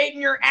me,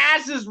 Peyton, your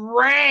ass is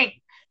rank."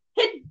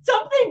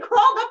 Something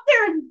crawled up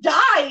there and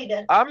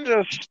died. I'm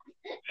just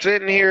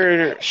sitting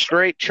here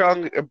straight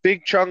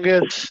big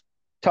chungus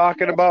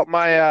talking about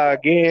my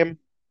game.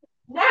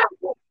 Now,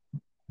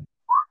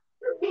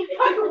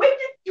 wait,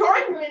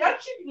 Jordan,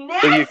 that's The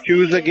nasty.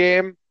 Yakuza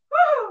game.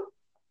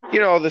 You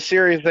know, the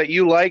series that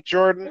you like,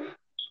 Jordan.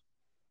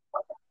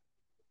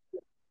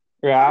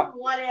 Yeah.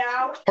 What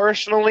out?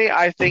 Personally,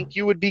 I think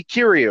you would be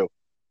Kiryu.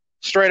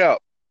 Straight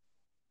up.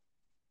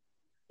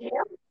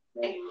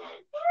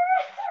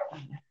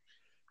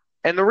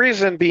 And the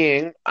reason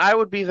being, I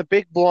would be the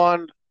big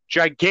blonde,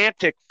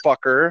 gigantic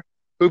fucker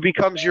who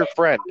becomes your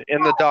friend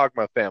in the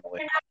Dogma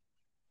family.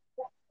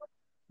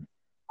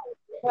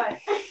 What?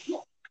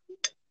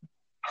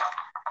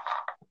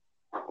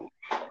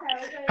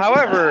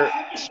 However,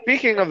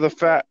 speaking of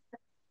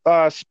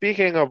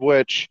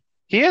which,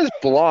 he is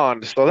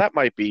blonde, so that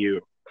might be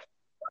you.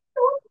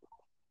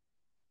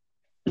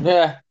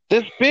 Yeah.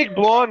 This big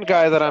blonde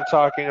guy that I'm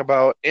talking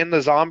about in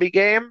the zombie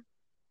game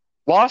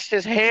lost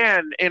his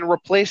hand and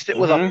replaced it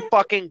with a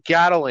fucking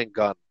Gatling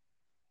gun.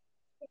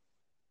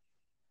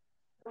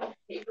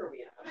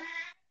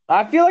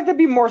 I feel like that'd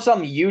be more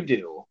something you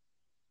do.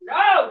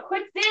 No,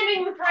 quit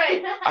standing the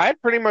frame. I'd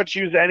pretty much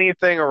use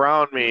anything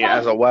around me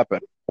as a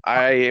weapon.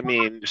 I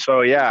mean,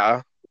 so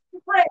yeah.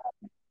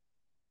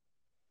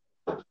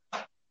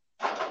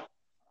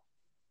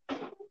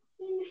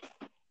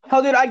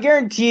 Hell, dude, I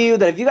guarantee you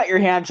that if you got your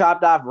hand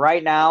chopped off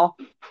right now,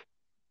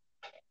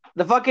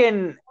 the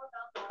fucking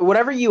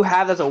whatever you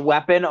have as a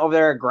weapon over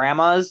there at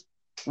grandma's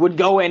would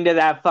go into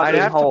that fucking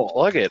I'd have hole. to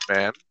plug it,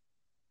 man.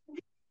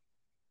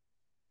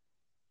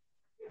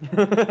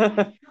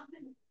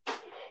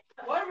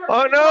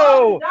 Oh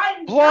no!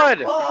 Blood!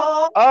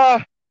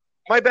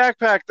 My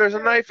backpack. There's a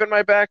knife in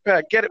my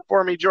backpack. Get it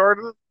for me,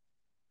 Jordan.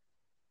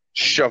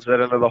 Shoves it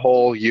into the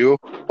hole, you.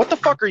 What the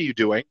fuck are you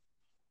doing?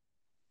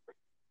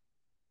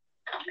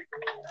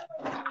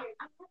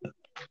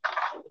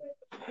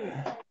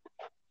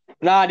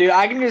 Nah, dude,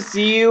 I can just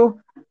see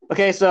you.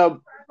 Okay,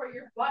 so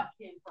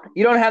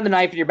you don't have the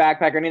knife in your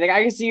backpack or anything.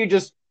 I can see you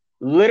just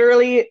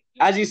literally,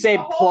 as you say,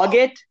 plug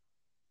it,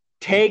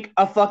 take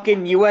a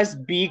fucking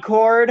USB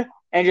cord,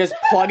 and just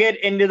plug it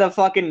into the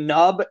fucking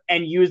nub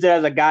and use it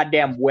as a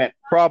goddamn whip.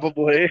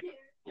 Probably.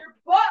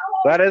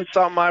 That is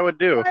something I would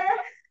do.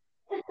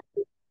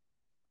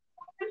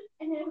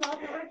 And then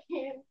Voldemort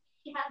came.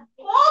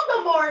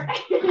 Voldemort!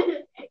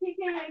 He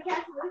came and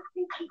cast those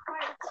stinky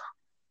farts.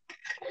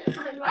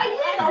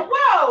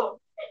 Whoa!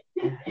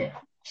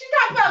 She's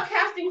not about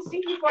casting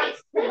stinky farts.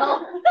 No.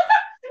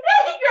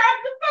 He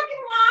grabbed the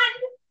fucking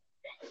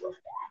wand.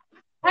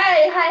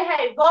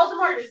 Hey,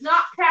 Voldemort is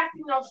not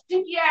casting no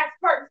stinky ass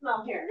fart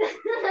smell here.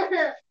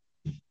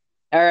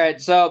 All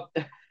right, so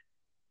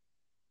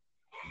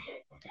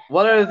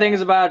what are the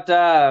things about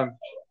the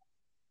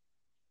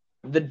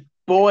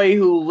boy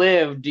who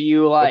lived do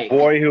you like? The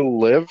boy who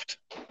lived?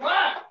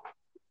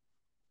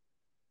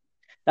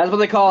 That's what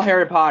they call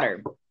Harry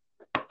Potter.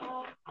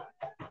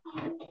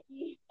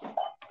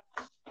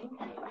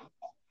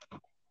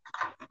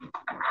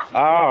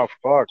 Oh,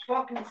 fuck.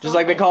 Just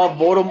like they call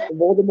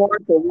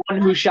Voldemort the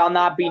one who shall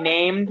not be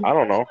named. I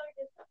don't know.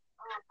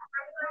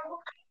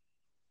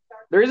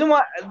 The reason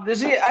why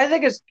I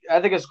think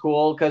it's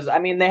cool because I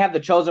mean they have the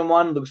chosen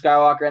one, Luke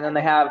Skywalker, and then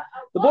they have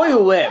the boy who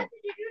lived.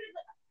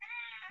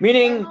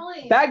 Meaning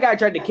bad guy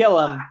tried to kill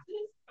him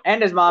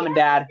and his mom and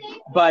dad,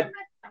 but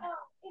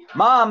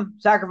mom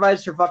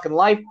sacrificed her fucking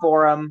life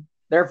for him.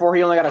 Therefore,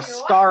 he only got a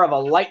scar of a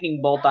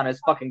lightning bolt on his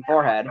fucking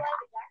forehead.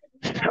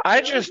 I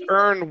just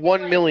earned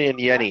 1 million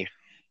yenny.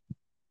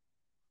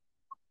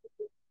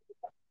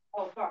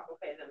 Oh, fuck.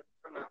 Okay, then.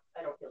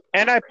 I don't feel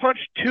And I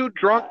punched 2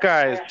 drunk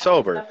guys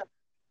sober.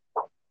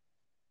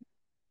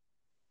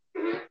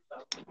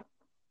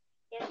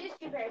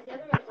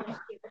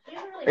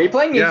 Are you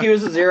playing Yeah.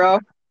 Yakuza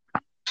 0?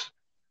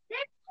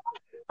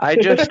 I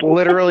just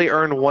literally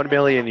earned 1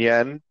 million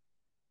yen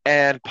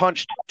and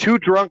punched 2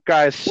 drunk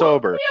guys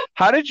sober.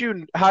 How did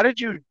you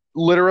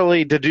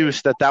literally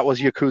deduce that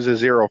was Yakuza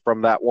 0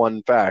 from that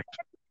one fact?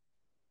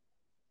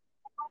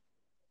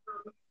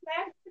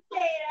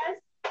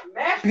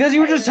 Because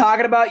you were just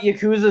talking about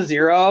Yakuza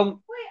 0,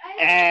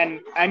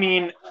 and I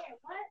mean,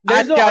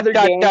 there's no other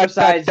game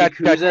besides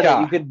Yakuza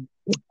that you could.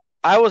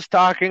 I was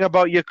talking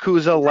about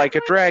Yakuza Like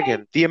a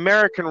Dragon, the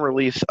American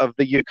release of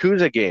the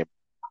Yakuza game.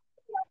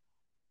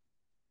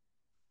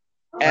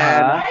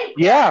 And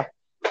yeah,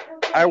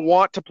 I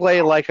want to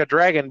play Like a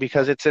Dragon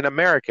because it's an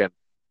American.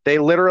 They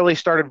literally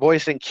started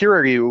voicing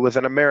Kiryu with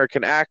an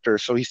American actor,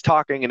 so he's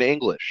talking in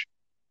English.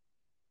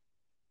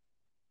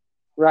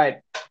 Right.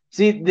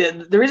 See,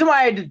 the reason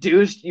why I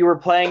deduced you were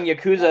playing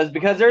Yakuza is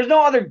because there's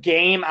no other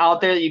game out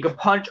there that you could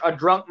punch a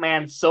drunk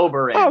man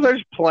sober in. Oh,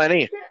 there's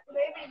plenty.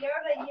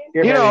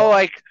 You know,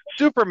 like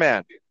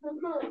Superman.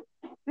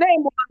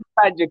 Name one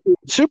besides Yakuza.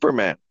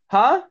 Superman.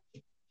 Huh?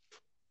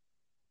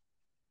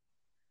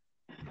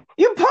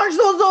 You punch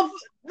those little...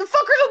 The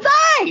fuckers will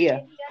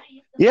die!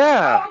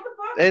 Yeah.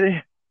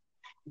 And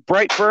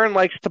Brightburn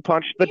likes to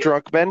punch the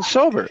drunk men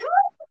sober.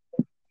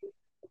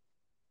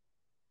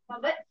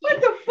 What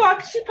the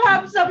fuck? She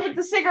pops up with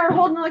the cigarette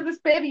holding like this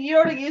baby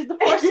Yoda. Use the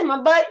force in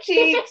my butt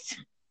cheeks.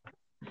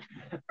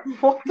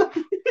 What the?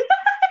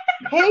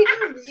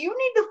 Hayden, you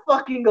need to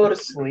fucking go to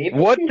sleep.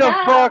 What the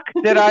fuck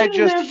did I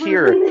just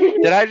hear?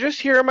 Did I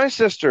just hear my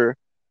sister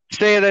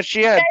say that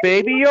she had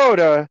baby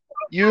Yoda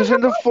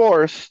using the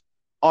force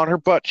on her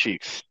butt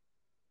cheeks?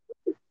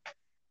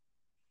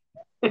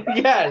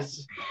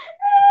 Yes.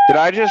 Did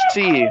I just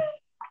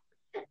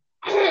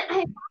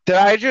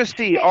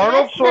see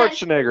Arnold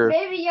Schwarzenegger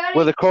Baby Yoda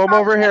with a comb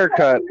over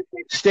haircut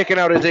sticking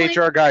out his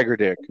H.R. Geiger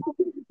dick?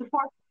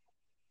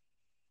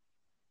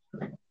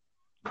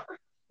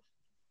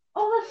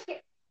 Oh, let's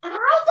how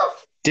the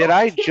Did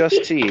I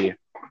just see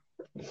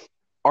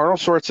Arnold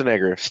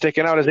Schwarzenegger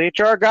sticking out his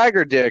H.R.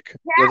 Geiger dick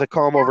with a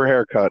comb over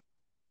haircut?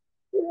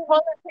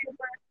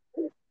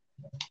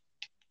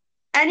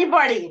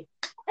 Anybody?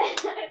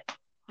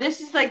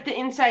 This is like the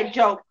inside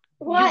joke.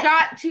 What? You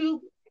got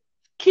to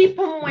keep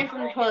him away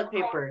from the toilet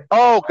paper.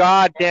 Oh,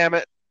 god damn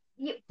it.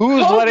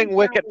 Who's Kobe- letting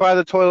Wicket buy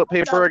the toilet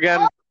paper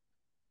again?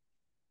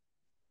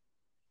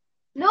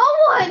 No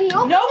one. He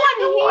opened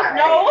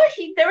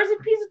There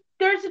was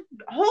there's a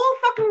whole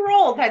fucking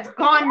roll that's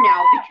gone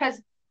now because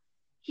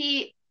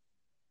he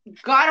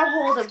got a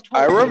hold of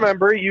I toilet paper.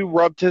 remember you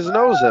rubbed his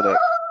nose in it.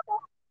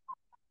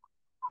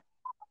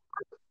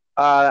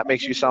 That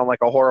makes you sound like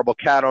a horrible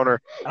cat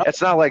owner.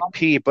 It's not like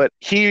pee, but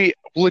he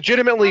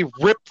legitimately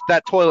ripped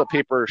that toilet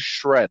paper to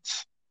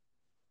shreds.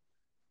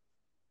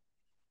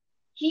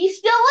 He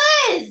still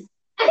is.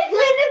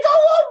 It's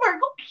all over.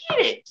 Go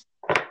get it.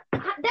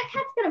 That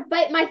cat's gonna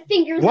bite my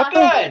fingers What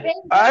off. the- Baby,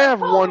 I have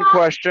hold one on.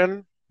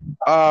 question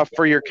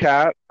for your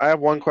cat.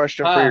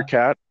 For your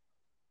cat.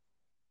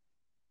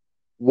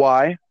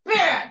 Why?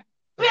 Bad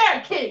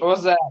kitty.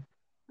 What's that?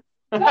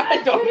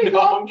 I don't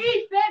know.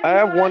 I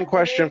have one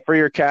question for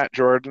your cat,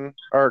 Jordan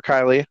or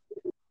Kylie.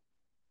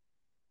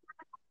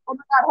 Oh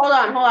my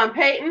God, hold on,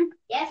 Peyton.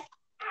 Yes.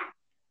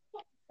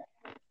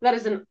 That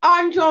is an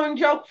ongoing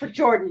joke for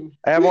Jordan.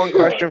 I have one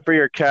question for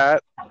your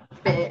cat.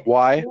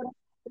 Why?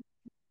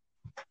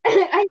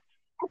 I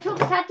told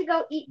the cat to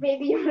go eat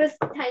Baby Yoda's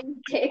tiny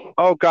dick.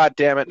 Oh god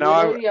damn it. Now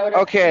I'm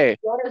okay.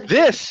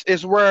 This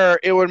is where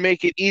it would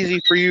make it easy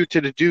for you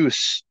to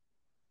deduce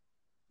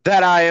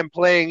that I am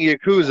playing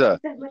Yakuza.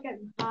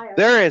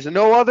 There is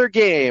no other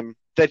game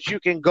that you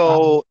can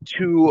go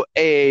to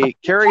a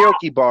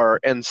karaoke bar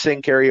and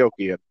sing karaoke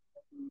in.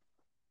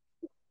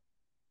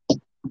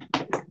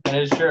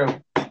 That is true.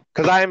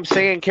 Because I am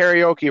singing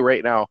karaoke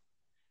right now.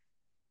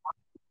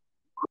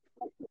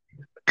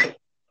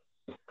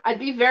 I'd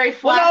be very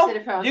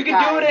flaccid if I was You a can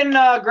guy. do it in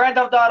Grand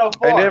Theft Auto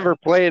 4.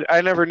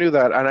 I never knew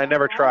that, and I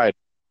never tried.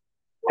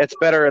 It's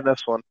better in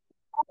this one.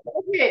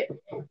 Okay.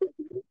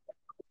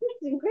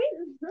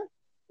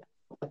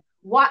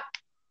 What?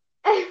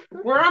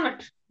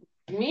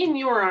 Me and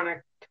you are on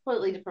a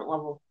completely different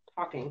level of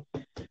talking.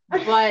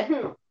 But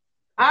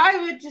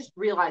I would just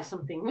realize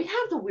something. We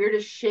have the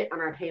weirdest shit on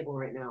our table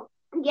right now.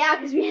 Yeah,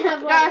 because we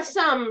have We got like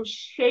some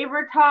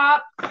shaver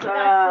tops,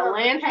 some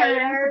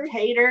lantern,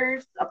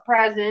 potatoes, a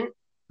present,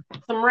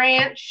 some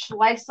ranch,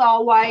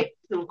 Lysol wipes,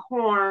 some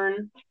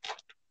corn,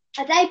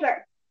 a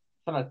diaper.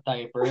 It's not a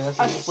diaper. That's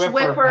A a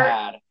Swiffer Swiffer.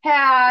 pad.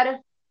 pad.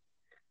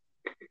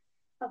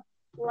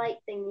 Light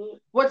thingy.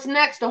 What's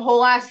next? A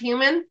whole ass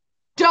human?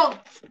 Don't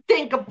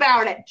think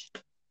about it.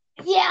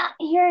 Yeah,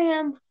 here I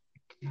am.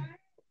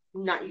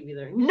 Not you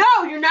either. No,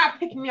 you're not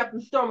picking me up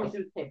and throwing me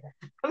through the table.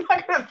 I'm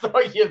not going to throw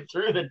you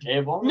through the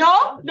table.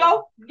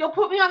 No. You'll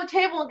put me on the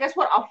table and guess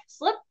what? I'll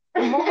slip.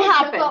 And what will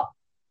happen? Go,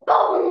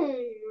 boom.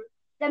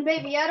 Then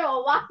Baby Yoda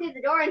will walk through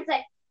the door and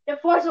say, "The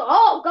force will."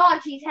 Oh God,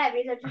 she's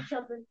heavy. So she's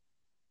jumping.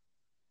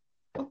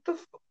 What the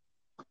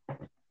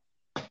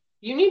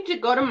You need to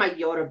go to my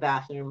Yoda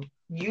bathroom.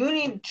 You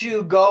need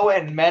to go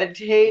and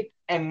meditate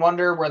and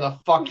wonder where the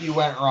fuck you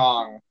went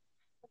wrong.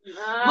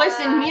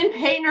 Listen, me and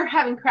Peyton are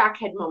having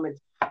crackhead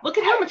moments. Look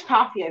at how much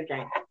coffee I've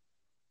drank.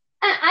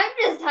 I'm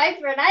just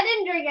hyper, and I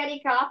didn't drink any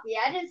coffee.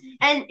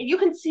 And you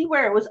can see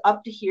where it was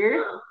up to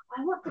here.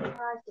 I want to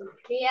try some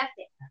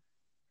KFC.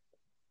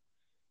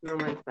 No,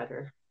 mine's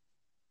better.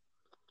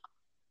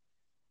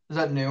 Is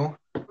that new?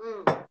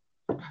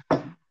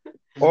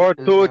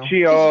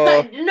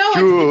 Ortuccio No,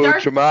 it's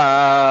dark. Judgment.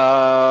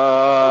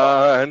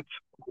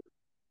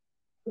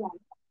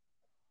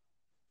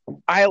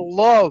 I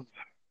love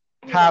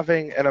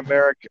having an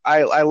American.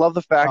 I love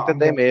the fact that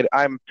they made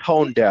I'm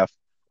tone deaf.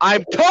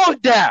 I'm tone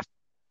deaf.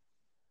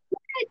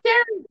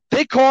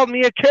 They called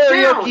me a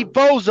karaoke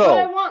But I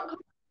bozo. want.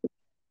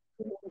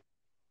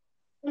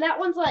 That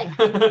one's like.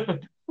 I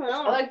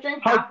like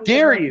drink How coffee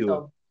dare before you?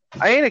 so-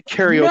 I ain't a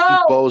karaoke No.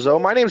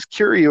 bozo. My name's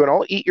Kiryu, and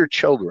I'll eat your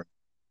children.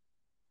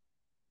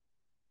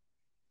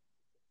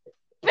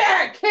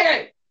 Bad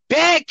kid!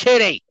 Bad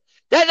kitty.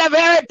 That's a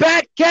very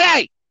bad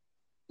kitty.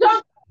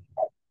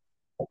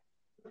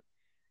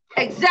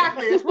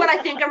 Exactly. That's what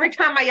I think every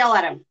time I yell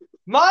at him.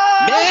 Mom!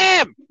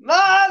 Ma'am,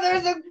 Ma,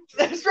 there's a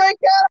stray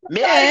cat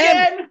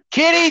outside again.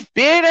 Kitty's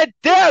being a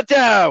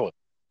dodo.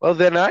 Well,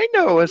 then I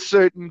know a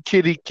certain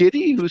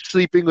kitty who's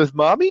sleeping with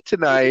mommy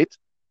tonight.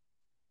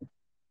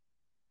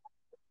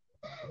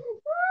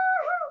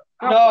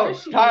 No,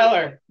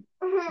 Tyler.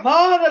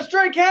 Ma, the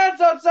stray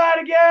cat's outside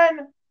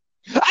again.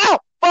 Ow!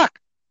 Fuck!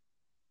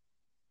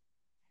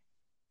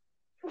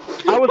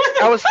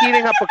 I was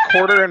heating up a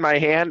quarter in my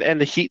hand,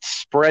 and the heat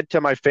spread to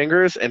my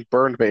fingers and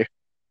burned me.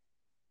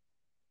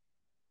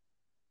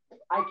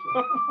 I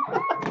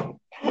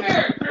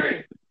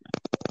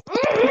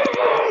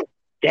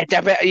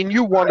And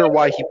you wonder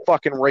why he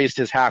fucking raised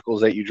his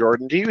hackles at you,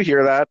 Jordan. Do you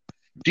hear that?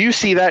 Do you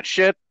see that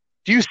shit?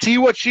 Do you see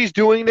what she's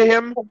doing to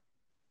him?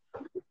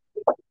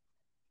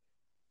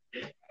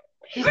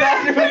 She's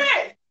not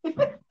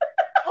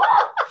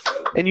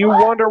And you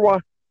wonder why.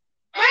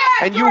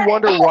 And you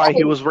wonder why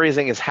he was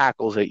raising his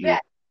hackles at you.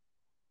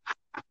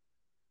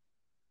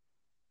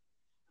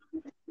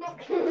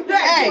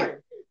 Hey!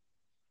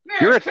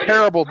 You're a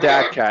terrible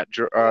cat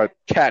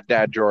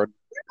dad, Jordan.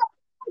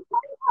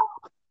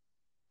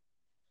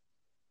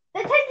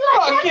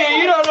 Okay,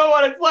 you don't know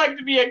what it's like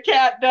to be a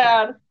cat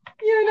dad.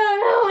 You don't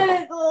know what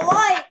it's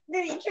like to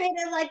be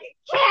treated like a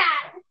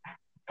cat.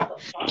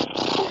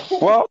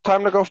 Well,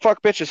 time to go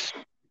fuck bitches.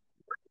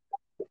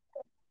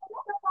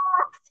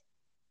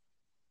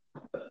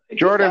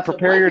 Jordan,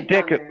 prepare your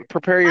dick.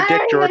 Prepare your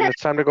dick, Jordan. It's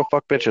time to go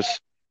fuck bitches.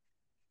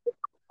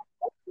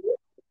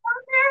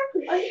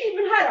 I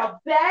even had a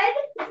bed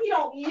you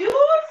don't use.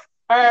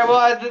 All right, well,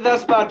 I think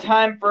that's about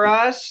time for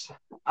us.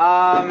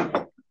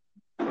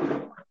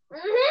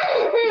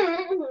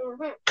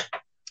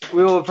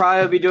 We will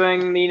probably be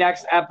doing the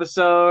next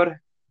episode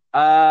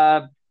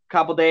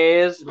couple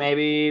days,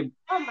 maybe.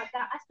 Oh my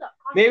god, I stopped.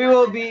 Maybe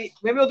we'll do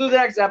the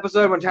next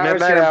episode when Tyler's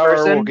Midnight here in Hour.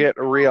 person. We'll get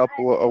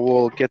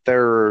we'll get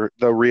the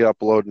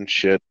re-upload and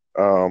shit.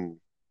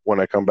 When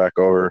I come back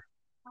over.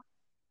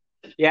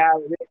 Yeah.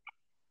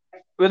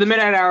 With the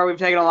Midnight Hour, we've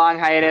taken a long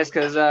hiatus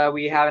because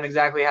we haven't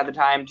exactly had the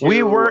time to.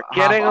 We weren't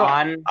getting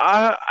on.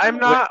 I'm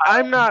not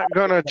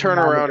gonna turn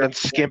around and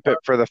skimp it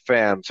for the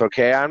fans.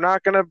 Okay, I'm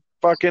not gonna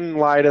fucking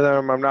lie to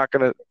them. I'm not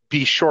gonna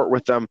be short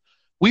with them.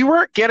 We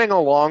weren't getting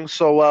along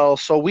so well,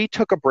 so we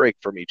took a break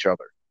from each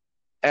other.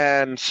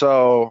 And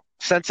so,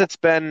 since it's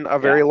been a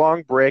very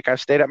long break, I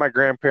stayed at my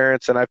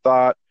grandparents, and I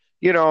thought,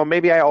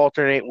 maybe I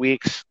alternate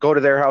weeks, go to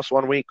their house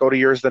one week, go to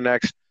yours the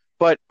next.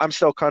 But I'm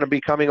still going to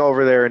be coming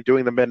over there and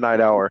doing the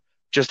Midnight Hour,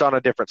 just on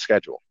a different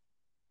schedule.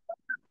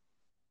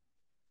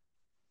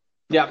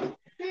 Yep.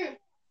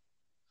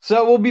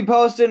 So we'll be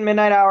posting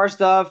Midnight Hour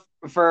stuff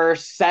for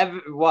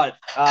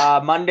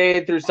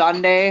Monday through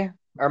Sunday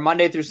or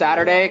Monday through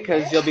Saturday,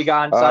 because you'll be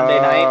gone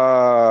Sunday night.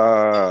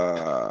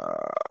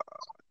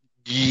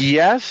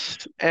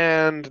 Yes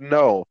and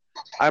no.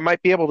 I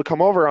might be able to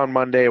come over on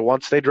Monday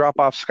once they drop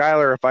off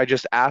Skylar if I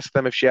just ask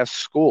them if she has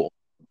school.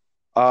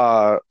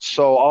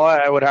 So all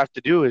I would have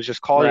to do is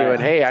just call you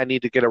and, hey, I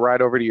need to get a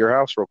ride over to your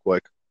house real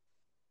quick.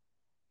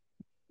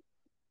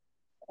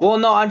 Well,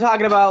 no, I'm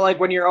talking about like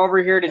when you're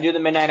over here to do the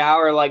Midnight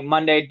Hour, like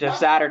Monday to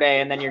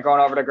Saturday, and then you're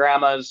going over to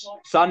Grandma's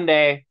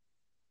Sunday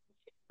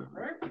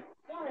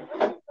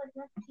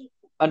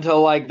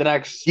until like the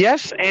next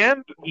yes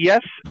Sunday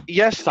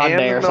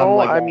and or no.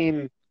 like I that.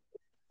 mean,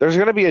 there's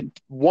going to be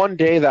one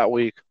day that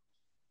week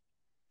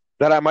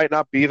that I might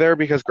not be there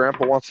because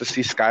Grandpa wants to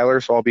see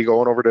Skylar, so I'll be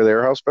going over to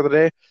their house for the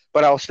day.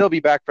 But I'll still be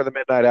back for the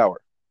Midnight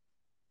Hour.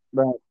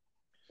 Right.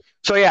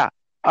 So yeah,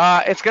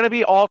 it's going to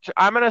be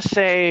I'm going to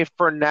say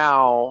for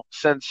now,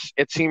 since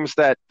it seems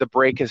that the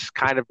break is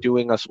kind of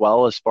doing us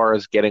well as far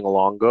as getting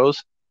along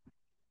goes.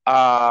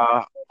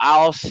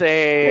 I'll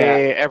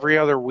say every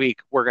other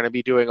week we're going to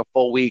be doing a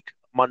full week,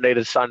 Monday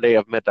to Sunday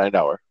of Midnight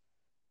Hour.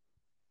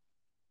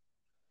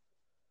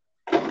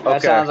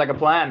 That sounds like a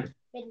plan.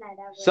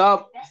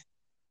 So,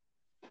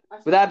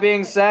 with that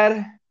being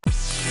said,